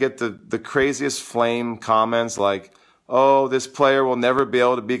that, I get the craziest flame comments like, oh, this player will never be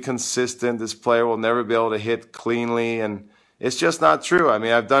able to be consistent. This player will never be able to hit cleanly. And it's just not true. I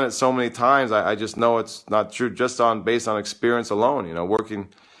mean, I've done it so many times. I just know it's not true just based on experience alone,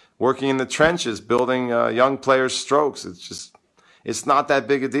 working in the trenches, building young players' strokes. It's not that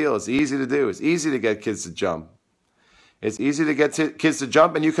big a deal. It's easy to do. It's easy to get kids to jump. It's easy to get kids to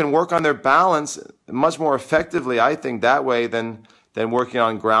jump, and you can work on their balance much more effectively, I think, that way than working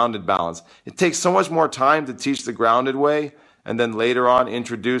on grounded balance. It takes so much more time to teach the grounded way and then later on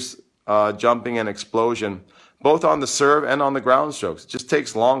introduce jumping and explosion, both on the serve and on the ground strokes. It just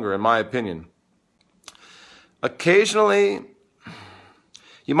takes longer, in my opinion. Occasionally,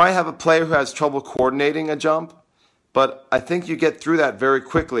 you might have a player who has trouble coordinating a jump, but I think you get through that very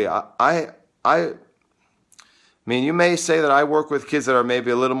quickly. I mean, you may say that I work with kids that are maybe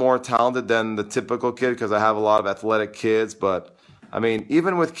a little more talented than the typical kid because I have a lot of athletic kids. But, I mean,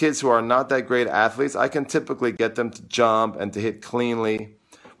 even with kids who are not that great athletes, I can typically get them to jump and to hit cleanly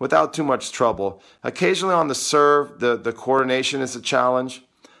without too much trouble. Occasionally on the serve, the coordination is a challenge,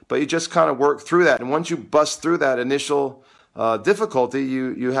 but you just kind of work through that. And once you bust through that initial difficulty,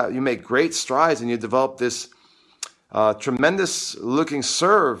 you make great strides and you develop this tremendous looking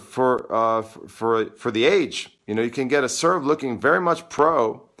serve for the age. You can get a serve looking very much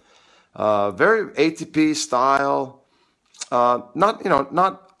pro, very ATP style, not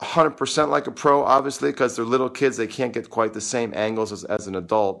 100% like a pro, obviously, because they're little kids. They can't get quite the same angles as an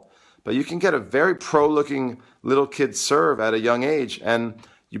adult. But you can get a very pro-looking little kid serve at a young age, and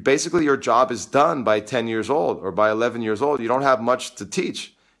your job is done by 10 years old or by 11 years old. You don't have much to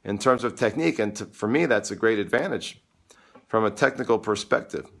teach in terms of technique, and for me, that's a great advantage from a technical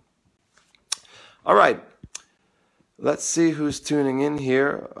perspective. All right. Let's see who's tuning in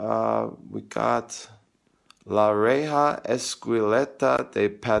here. We got La Reja Esquileta de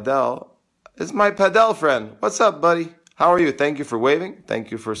Padel. It's my Padel friend. What's up, buddy? How are you? Thank you for waving. Thank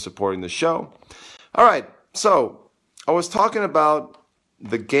you for supporting the show. All right. So I was talking about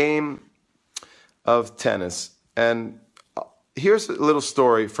the game of tennis. And here's a little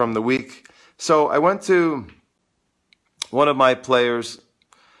story from the week. So I went to one of my players'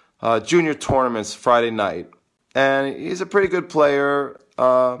 junior tournaments Friday night. And he's a pretty good player.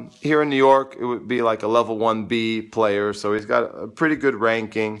 Here in New York, it would be like a level 1B player. So he's got a pretty good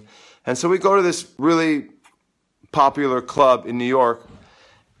ranking. And so we go to this really popular club in New York.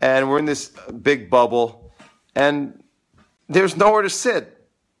 And we're in this big bubble. And there's nowhere to sit.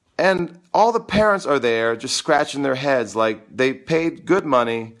 And all the parents are there just scratching their heads like they paid good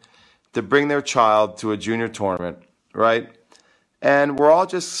money to bring their child to a junior tournament, right? And we're all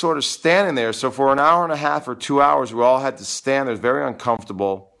just sort of standing there. So for an hour and a half or 2 hours, we all had to stand there. It was very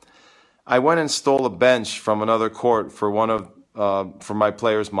uncomfortable. I went and stole a bench from another court for for my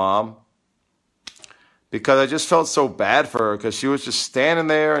player's mom because I just felt so bad for her because she was just standing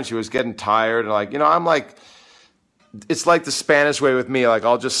there and she was getting tired. And I'm like, it's like the Spanish way with me. Like,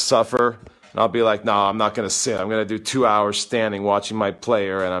 I'll just suffer and I'll be like, no, I'm not going to sit. I'm going to do 2 hours standing watching my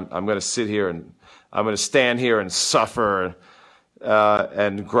player, and I'm going to sit here and I'm going to stand here and suffer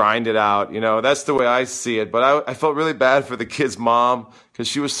and grind it out. That's the way I see it. But I felt really bad for the kid's mom because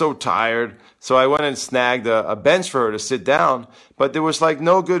she was so tired. So I went and snagged a bench for her to sit down. But there was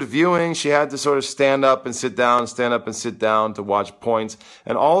no good viewing. She had to sort of stand up and sit down, stand up and sit down to watch points.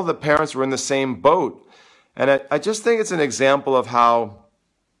 And all of the parents were in the same boat. And I just think it's an example of how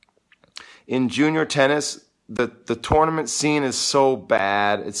in junior tennis, the tournament scene is so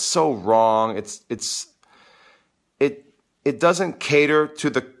bad. It's so wrong. It doesn't cater to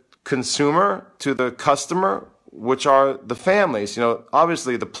the consumer, to the customer, which are the families,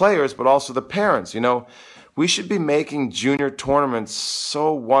 obviously the players, but also the parents. We should be making junior tournaments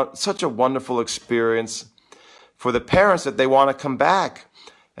such a wonderful experience for the parents that they want to come back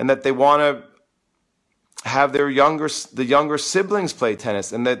and that they want to have the younger siblings play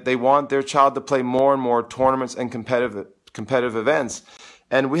tennis, and that they want their child to play more and more tournaments and competitive events.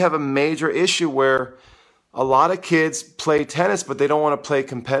 And we have a major issue where a lot of kids play tennis, but they don't want to play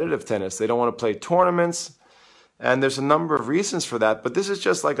competitive tennis. They don't want to play tournaments. And there's a number of reasons for that. But this is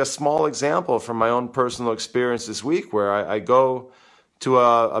just like a small example from my own personal experience this week where I go to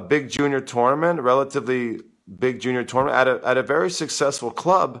a big junior tournament, a relatively big junior tournament at a very successful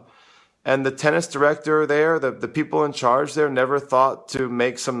club. And the tennis director there, the people in charge there never thought to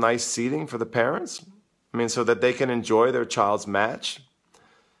make some nice seating for the parents. So that they can enjoy their child's match.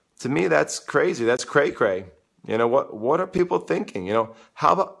 To me, that's crazy. That's cray-cray. What are people thinking?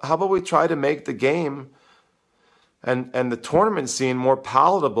 How about we try to make the game and the tournament scene more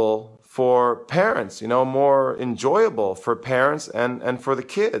palatable for parents, more enjoyable for parents and for the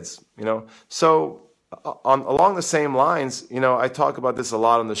kids, So along the same lines, I talk about this a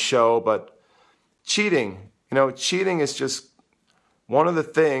lot on the show, but cheating, cheating is just one of the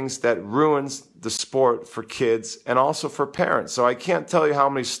things that ruins the sport for kids and also for parents. So I can't tell you how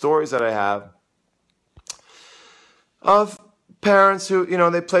many stories that I have of parents who,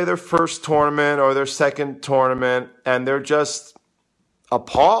 they play their first tournament or their second tournament and they're just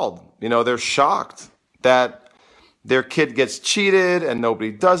appalled. They're shocked that their kid gets cheated and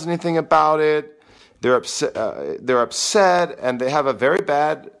nobody does anything about it. They're upset and they have a very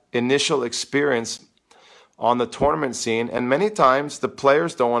bad initial experience on the tournament scene. And many times the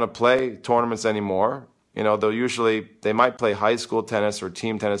players don't want to play tournaments anymore. They might play high school tennis or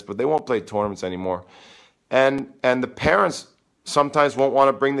team tennis, but they won't play tournaments anymore. And the parents sometimes won't want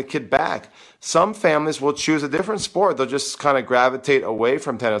to bring the kid back. Some families will choose a different sport. They'll just kind of gravitate away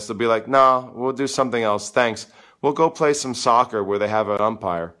from tennis. They'll be like, no, we'll do something else. Thanks. We'll go play some soccer where they have an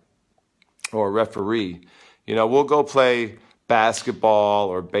umpire or a referee. We'll go play basketball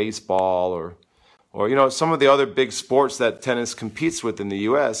or baseball or some of the other big sports that tennis competes with in the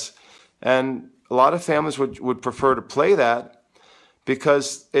U.S. And a lot of families would prefer to play that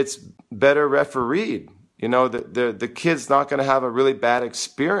because it's better refereed. The kid's not going to have a really bad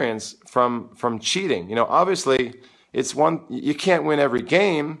experience from cheating. Obviously, you can't win every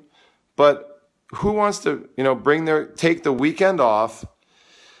game, but who wants to, take the weekend off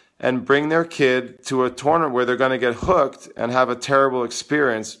and bring their kid to a tournament where they're going to get hooked and have a terrible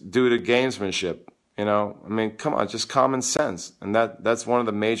experience due to gamesmanship? Come on, just common sense. And that's one of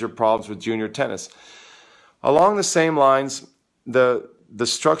the major problems with junior tennis. Along the same lines, the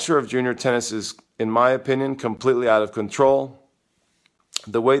structure of junior tennis is, in my opinion, completely out of control.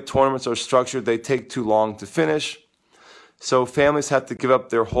 The way tournaments are structured, they take too long to finish. So families have to give up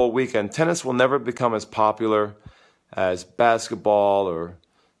their whole weekend. Tennis will never become as popular as basketball or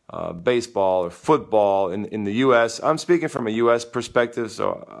baseball or football in the U.S. I'm speaking from a U.S. perspective,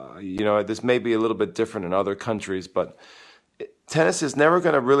 so this may be a little bit different in other countries, but tennis is never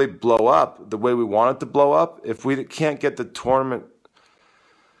going to really blow up the way we want it to blow up if we can't get the tournament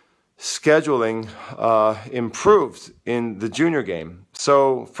scheduling improved in the junior game.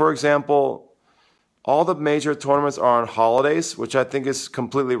 So, for example, all the major tournaments are on holidays, which I think is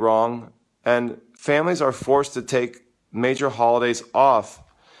completely wrong, and families are forced to take major holidays off.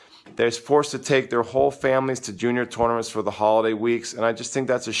 They're forced to take their whole families to junior tournaments for the holiday weeks, and I just think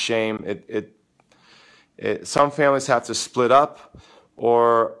that's a shame. Some families have to split up,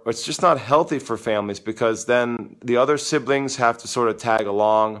 or it's just not healthy for families because then the other siblings have to sort of tag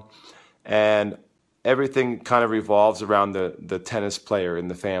along, and everything kind of revolves around the tennis player in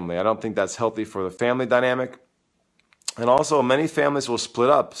the family. I don't think that's healthy for the family dynamic. And also, many families will split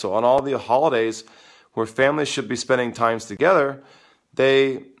up. So on all the holidays where families should be spending times together,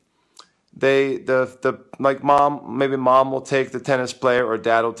 mom will take the tennis player or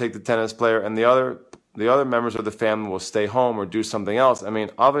dad will take the tennis player, and the other members of the family will stay home or do something else.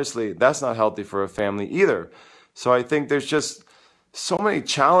 Obviously, that's not healthy for a family either. So I think there's just so many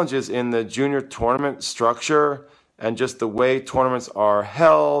challenges in the junior tournament structure and just the way tournaments are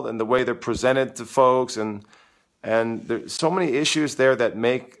held and the way they're presented to folks, and there's so many issues there that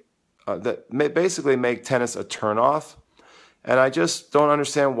basically make tennis a turnoff. And I just don't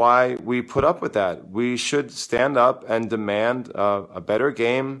understand why we put up with that. We should stand up and demand a better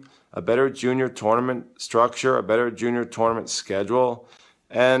game, a better junior tournament structure, a better junior tournament schedule.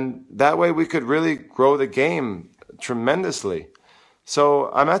 And that way we could really grow the game tremendously. So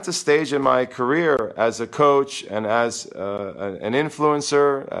I'm at the stage in my career as a coach and as an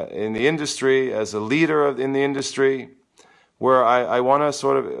influencer in the industry, as a leader in the industry, where I want to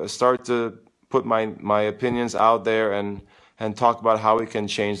sort of start to put my opinions out there and talk about how we can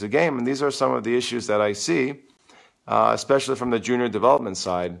change the game. And these are some of the issues that I see, especially from the junior development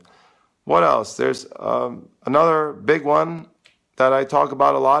side. What else? There's another big one that I talk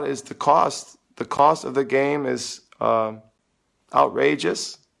about a lot is the cost. The cost of the game is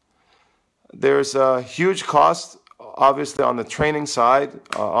outrageous. There's a huge cost, obviously, on the training side,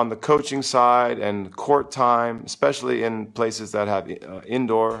 on the coaching side, and court time, especially in places that have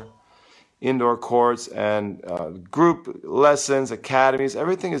indoor courts and group lessons, academies.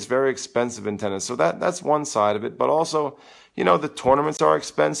 Everything is very expensive in tennis. So that's one side of it. But also, the tournaments are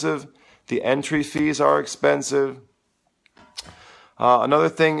expensive. The entry fees are expensive. Another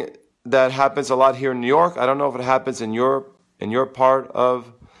thing that happens a lot here in New York, I don't know if it happens in your part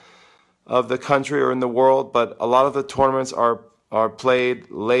of the country or in the world, but a lot of the tournaments are are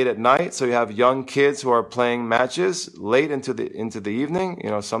played late at night. So you have young kids who are playing matches late into the evening,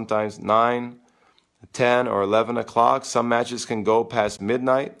 sometimes 9, 10, or 11 o'clock. Some matches can go past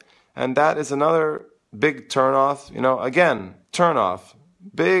midnight. And that is another big turnoff. Again, turnoff.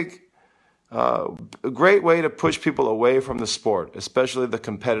 Big, a great way to push people away from the sport, especially the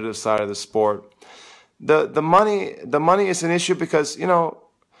competitive side of the sport. The money is an issue because,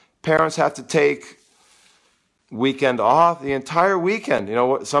 parents have to take weekend off, the entire weekend.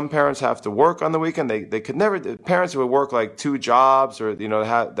 Some parents have to work on the weekend. They could never, parents who would work like 2 jobs or,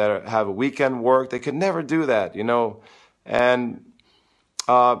 have a weekend work, they could never do that, and,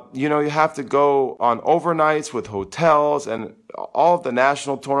 you have to go on overnights with hotels, and all of the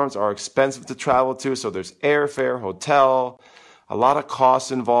national tournaments are expensive to travel to. So there's airfare, hotel, a lot of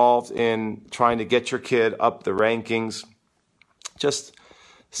costs involved in trying to get your kid up the rankings. Just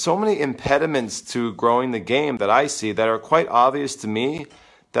so many impediments to growing the game that I see that are quite obvious to me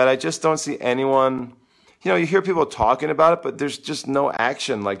that I just don't see anyone. You hear people talking about it, but there's just no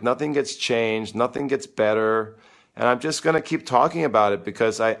action. Like nothing gets changed, nothing gets better. And I'm just going to keep talking about it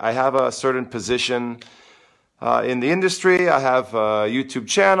because I have a certain position in the industry. I have a YouTube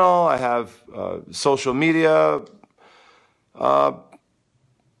channel. I have social media.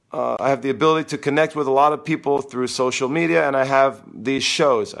 I have the ability to connect with a lot of people through social media, and I have these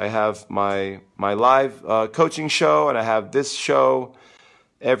shows. I have my live coaching show, and I have this show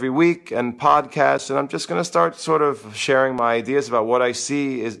every week and podcasts. And I'm just going to start sort of sharing my ideas about what I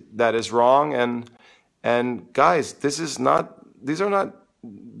see that is wrong. And guys, these are not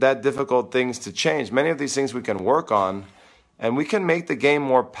that difficult things to change. Many of these things we can work on, and we can make the game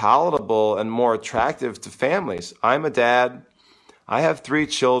more palatable and more attractive to families. I'm a dad. I have 3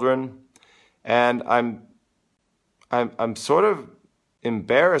 children, and I'm sort of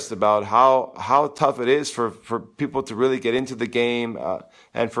embarrassed about how tough it is for people to really get into the game,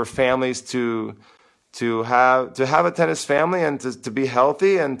 and for families to have a tennis family and to be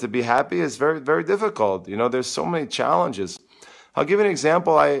healthy and to be happy is very, very difficult. There's so many challenges. I'll give you an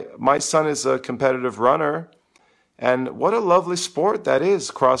example. My son is a competitive runner, and what a lovely sport that is,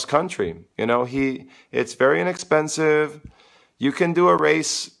 cross country. It's very inexpensive. You can do a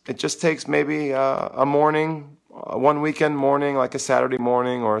race. It just takes maybe a morning, one weekend morning, like a Saturday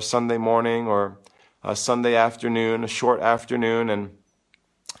morning or a Sunday morning or a Sunday afternoon, a short afternoon,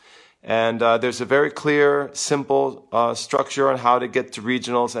 and there's a very clear, simple structure on how to get to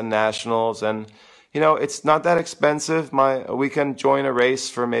regionals and nationals. And, it's not that expensive. We can join a race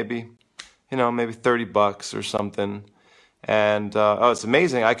for maybe $30 or something. And, it's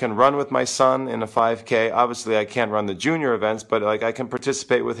amazing. I can run with my son in a 5K. Obviously, I can't run the junior events, but I can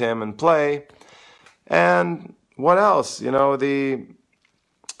participate with him and play. And what else? The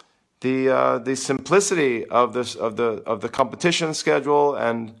simplicity of the competition schedule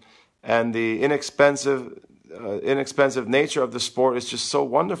and the inexpensive nature of the sport is just so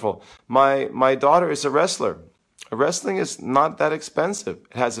wonderful. My daughter is a wrestler. Wrestling is not that expensive.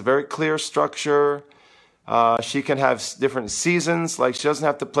 It has a very clear structure. She can have different seasons. Like she doesn't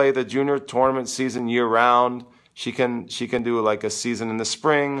have to play the junior tournament season year round. She can do like a season in the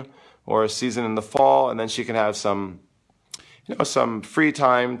spring or a season in the fall, and then she can have some free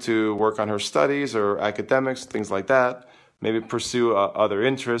time to work on her studies or academics, things like that. Maybe pursue other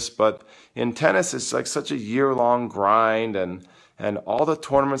interests. But in tennis, it's like such a year-long grind, and all the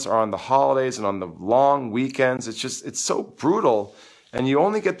tournaments are on the holidays and on the long weekends. It's so brutal. And you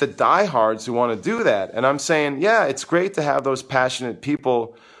only get the diehards who want to do that. And I'm saying, yeah, it's great to have those passionate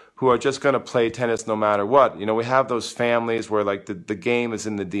people who are just going to play tennis no matter what. We have those families where like the game is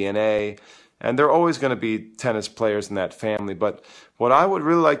in the DNA, and there are always going to be tennis players in that family. But what I would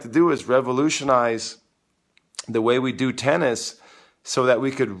really like to do is revolutionize the way we do tennis so that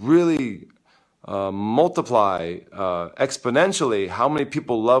we could really multiply exponentially how many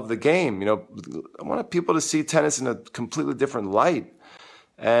people love the game. I want people to see tennis in a completely different light,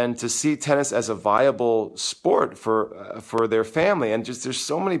 and to see tennis as a viable sport for their family. And just there's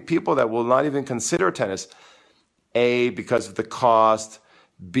so many people that will not even consider tennis. A, because of the cost.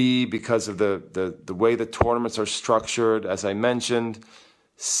 B, because of the way the tournaments are structured, as I mentioned.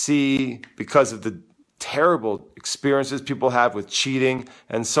 C, because of the terrible experiences people have with cheating,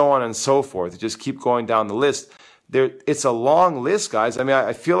 and so on and so forth. Just keep going down the list. It's a long list, guys. I mean,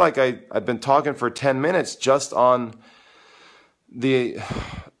 I feel like I've been talking for 10 minutes just on the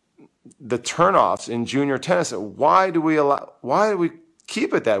turnoffs in junior tennis. Why do we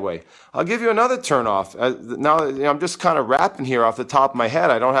keep it that way? I'll give you another turnoff. Now, I'm just kind of rapping here off the top of my head.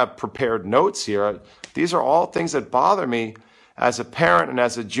 I don't have prepared notes here. These are all things that bother me as a parent and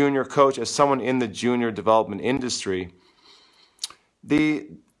as a junior coach, as someone in the junior development industry. the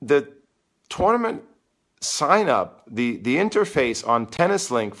tournament sign up, the interface on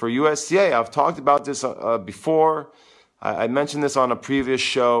Tennis Link for USTA. I've talked about this before. I mentioned this on a previous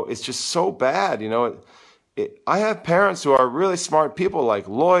show. It's just so bad, I have parents who are really smart people, like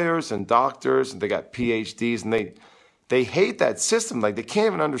lawyers and doctors, and they got PhDs, and they hate that system. Like, they can't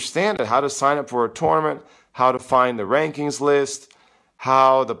even understand it, how to sign up for a tournament, how to find the rankings list,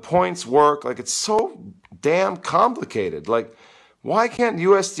 how the points work. Like, it's so damn complicated. Like, why can't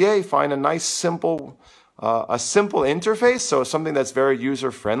USDA find a nice, simple interface? So something that's very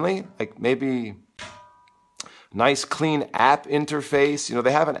user-friendly, like maybe nice, clean app interface.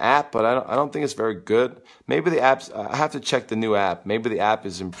 They have an app, but I don't think it's very good. Maybe the app's, I have to check the new app. Maybe the app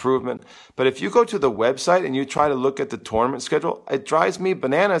is improvement. But if you go to the website and you try to look at the tournament schedule, it drives me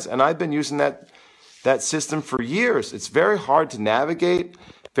bananas. And I've been using that system for years. It's very hard to navigate,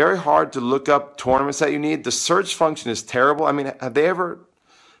 very hard to look up tournaments that you need. The search function is terrible. I mean, have they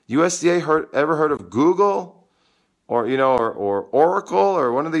USDA ever heard of Google or Oracle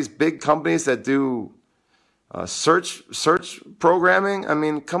or one of these big companies that do search programming? I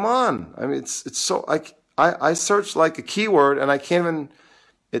mean, come on. I mean, it's so, like, I search like a keyword and I can't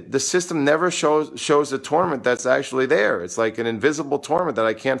even, the system never shows the tournament that's actually there. It's like an invisible tournament that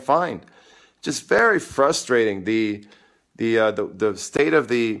I can't find. Just very frustrating. The state of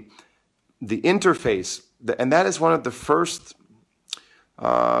the interface, and that is one of the first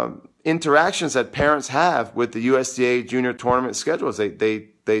interactions that parents have with the USDA junior tournament schedules.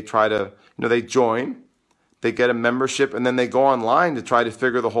 They try to, they join, they get a membership, and then they go online to try to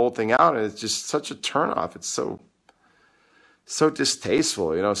figure the whole thing out. And it's just such a turnoff. It's so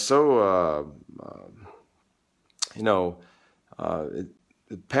distasteful,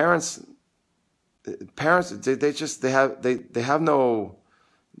 parents, they have no,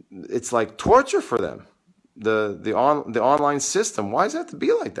 it's like torture for them. The online system. Why does it have to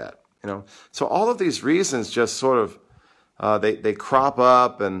be like that? So all of these reasons just sort of, they crop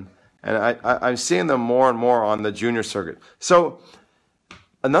up, and I'm seeing them more and more on the junior circuit. So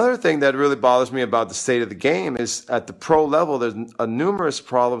another thing that really bothers me about the state of the game is at the pro level, there's numerous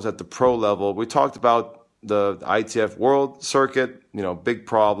problems at the pro level. We talked about the ITF World Circuit, big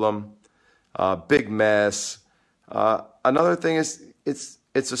problem, big mess. Another thing is it's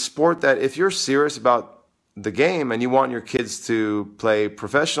a sport that if you're serious about the game and you want your kids to play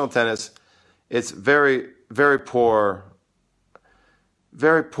professional tennis, it's very, very poor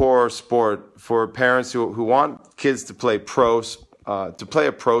sport for parents who want kids to play a pro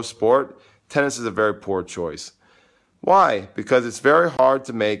sport. Tennis is a very poor choice. Why? Because it's very hard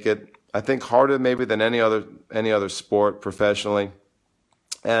to make it. I think harder maybe than any other sport professionally.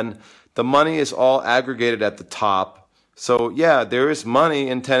 And the money is all aggregated at the top. So yeah, there is money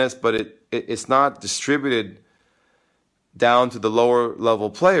in tennis, but it's not distributed down to the lower level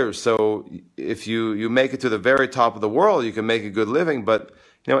players. So if you make it to the very top of the world, you can make a good living. But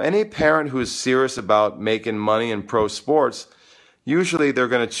any parent who is serious about making money in pro sports, usually they're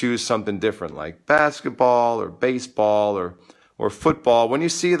going to choose something different, like basketball or baseball or football. When you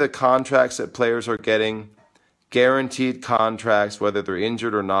see the contracts that players are getting, guaranteed contracts, whether they're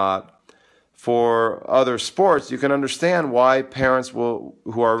injured or not, for other sports, you can understand why parents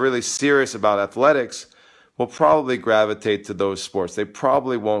who are really serious about athletics will probably gravitate to those sports. They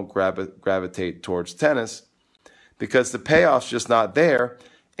probably won't gravitate towards tennis because the payoff's just not there,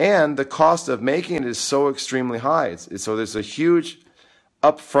 and the cost of making it is so extremely high. So there's a huge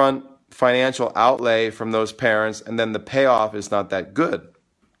upfront financial outlay from those parents, and then the payoff is not that good.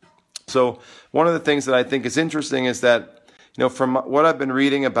 So one of the things that I think is interesting is that, from what I've been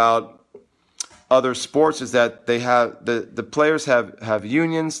reading about other sports, is that they have the players have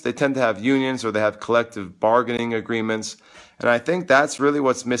unions. They tend to have unions, or they have collective bargaining agreements. And I think that's really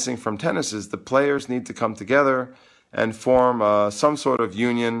what's missing from tennis, is the players need to come together and form some sort of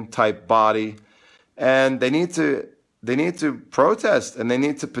union type body, and they need to protest, and they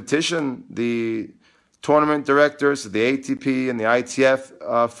need to petition the tournament directors, the ATP and the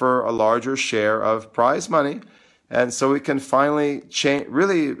ITF for a larger share of prize money. And so we can finally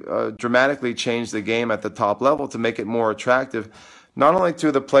really dramatically change the game at the top level to make it more attractive, not only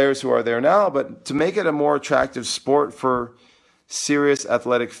to the players who are there now, but to make it a more attractive sport for serious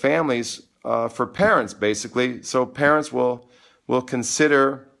athletic families, for parents, basically. So parents will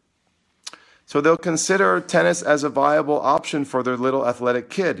consider, they'll consider tennis as a viable option for their little athletic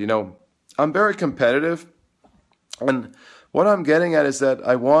kid. I'm very competitive, and what I'm getting at is that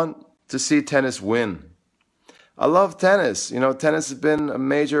I want to see tennis win. I love tennis. Tennis has been a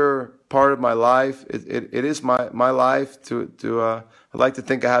major part of my life. It is my life. I'd like to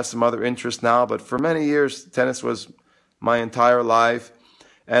think I have some other interests now, but for many years, tennis was my entire life.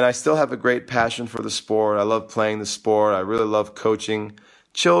 And I still have a great passion for the sport. I love playing the sport. I really love coaching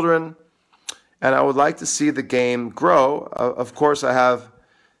children. And I would like to see the game grow. Of course, I have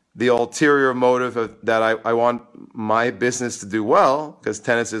the ulterior motive that I want my business to do well, because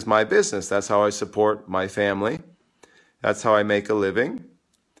tennis is my business. That's how I support my family. That's how I make a living.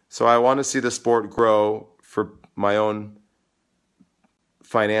 So I want to see the sport grow for my own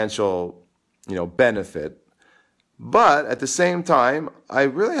financial, benefit. But at the same time, I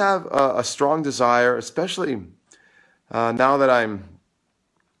really have a strong desire, especially now that I'm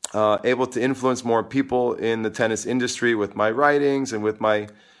able to influence more people in the tennis industry with my writings and with my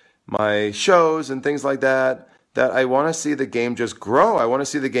shows and things like that I want to see the game just grow. I want to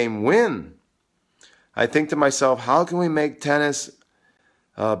see the game win. I think to myself, how can we make tennis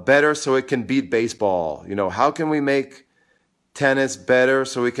better so it can beat baseball? How can we make tennis better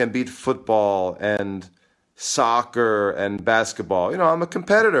so we can beat football and soccer and basketball? I'm a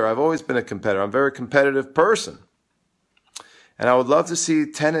competitor. I've always been a competitor. I'm a very competitive person. And I would love to see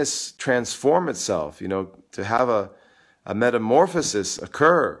tennis transform itself, to have a metamorphosis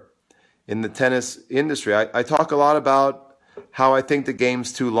occur in the tennis industry. I talk a lot about how I think the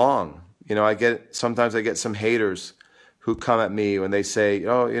game's too long. Sometimes I get some haters who come at me when they say,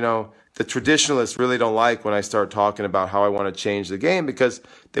 the traditionalists really don't like when I start talking about how I want to change the game, because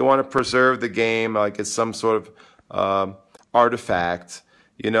they want to preserve the game like it's some sort of artifact,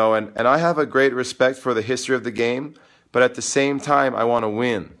 and I have a great respect for the history of the game, but at the same time, I want to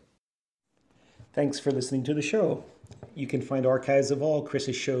win. Thanks for listening to the show. You can find archives of all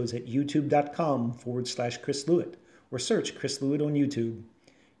Chris's shows at youtube.com/Chris Lewitt, or search Chris Lewitt on YouTube.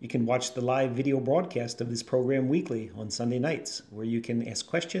 You can watch the live video broadcast of this program weekly on Sunday nights, where you can ask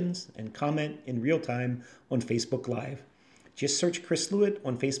questions and comment in real time on Facebook Live. Just search Chris Lewitt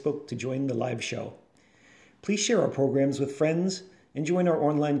on Facebook to join the live show. Please share our programs with friends and join our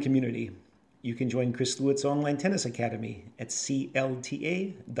online community. You can join Chris Lewitt's Online Tennis Academy at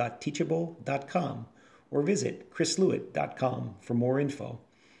clta.teachable.com or visit chrislewitt.com for more info.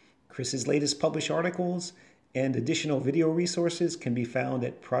 Chris's latest published articles and additional video resources can be found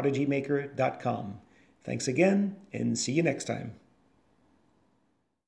at prodigymaker.com. Thanks again, and see you next time.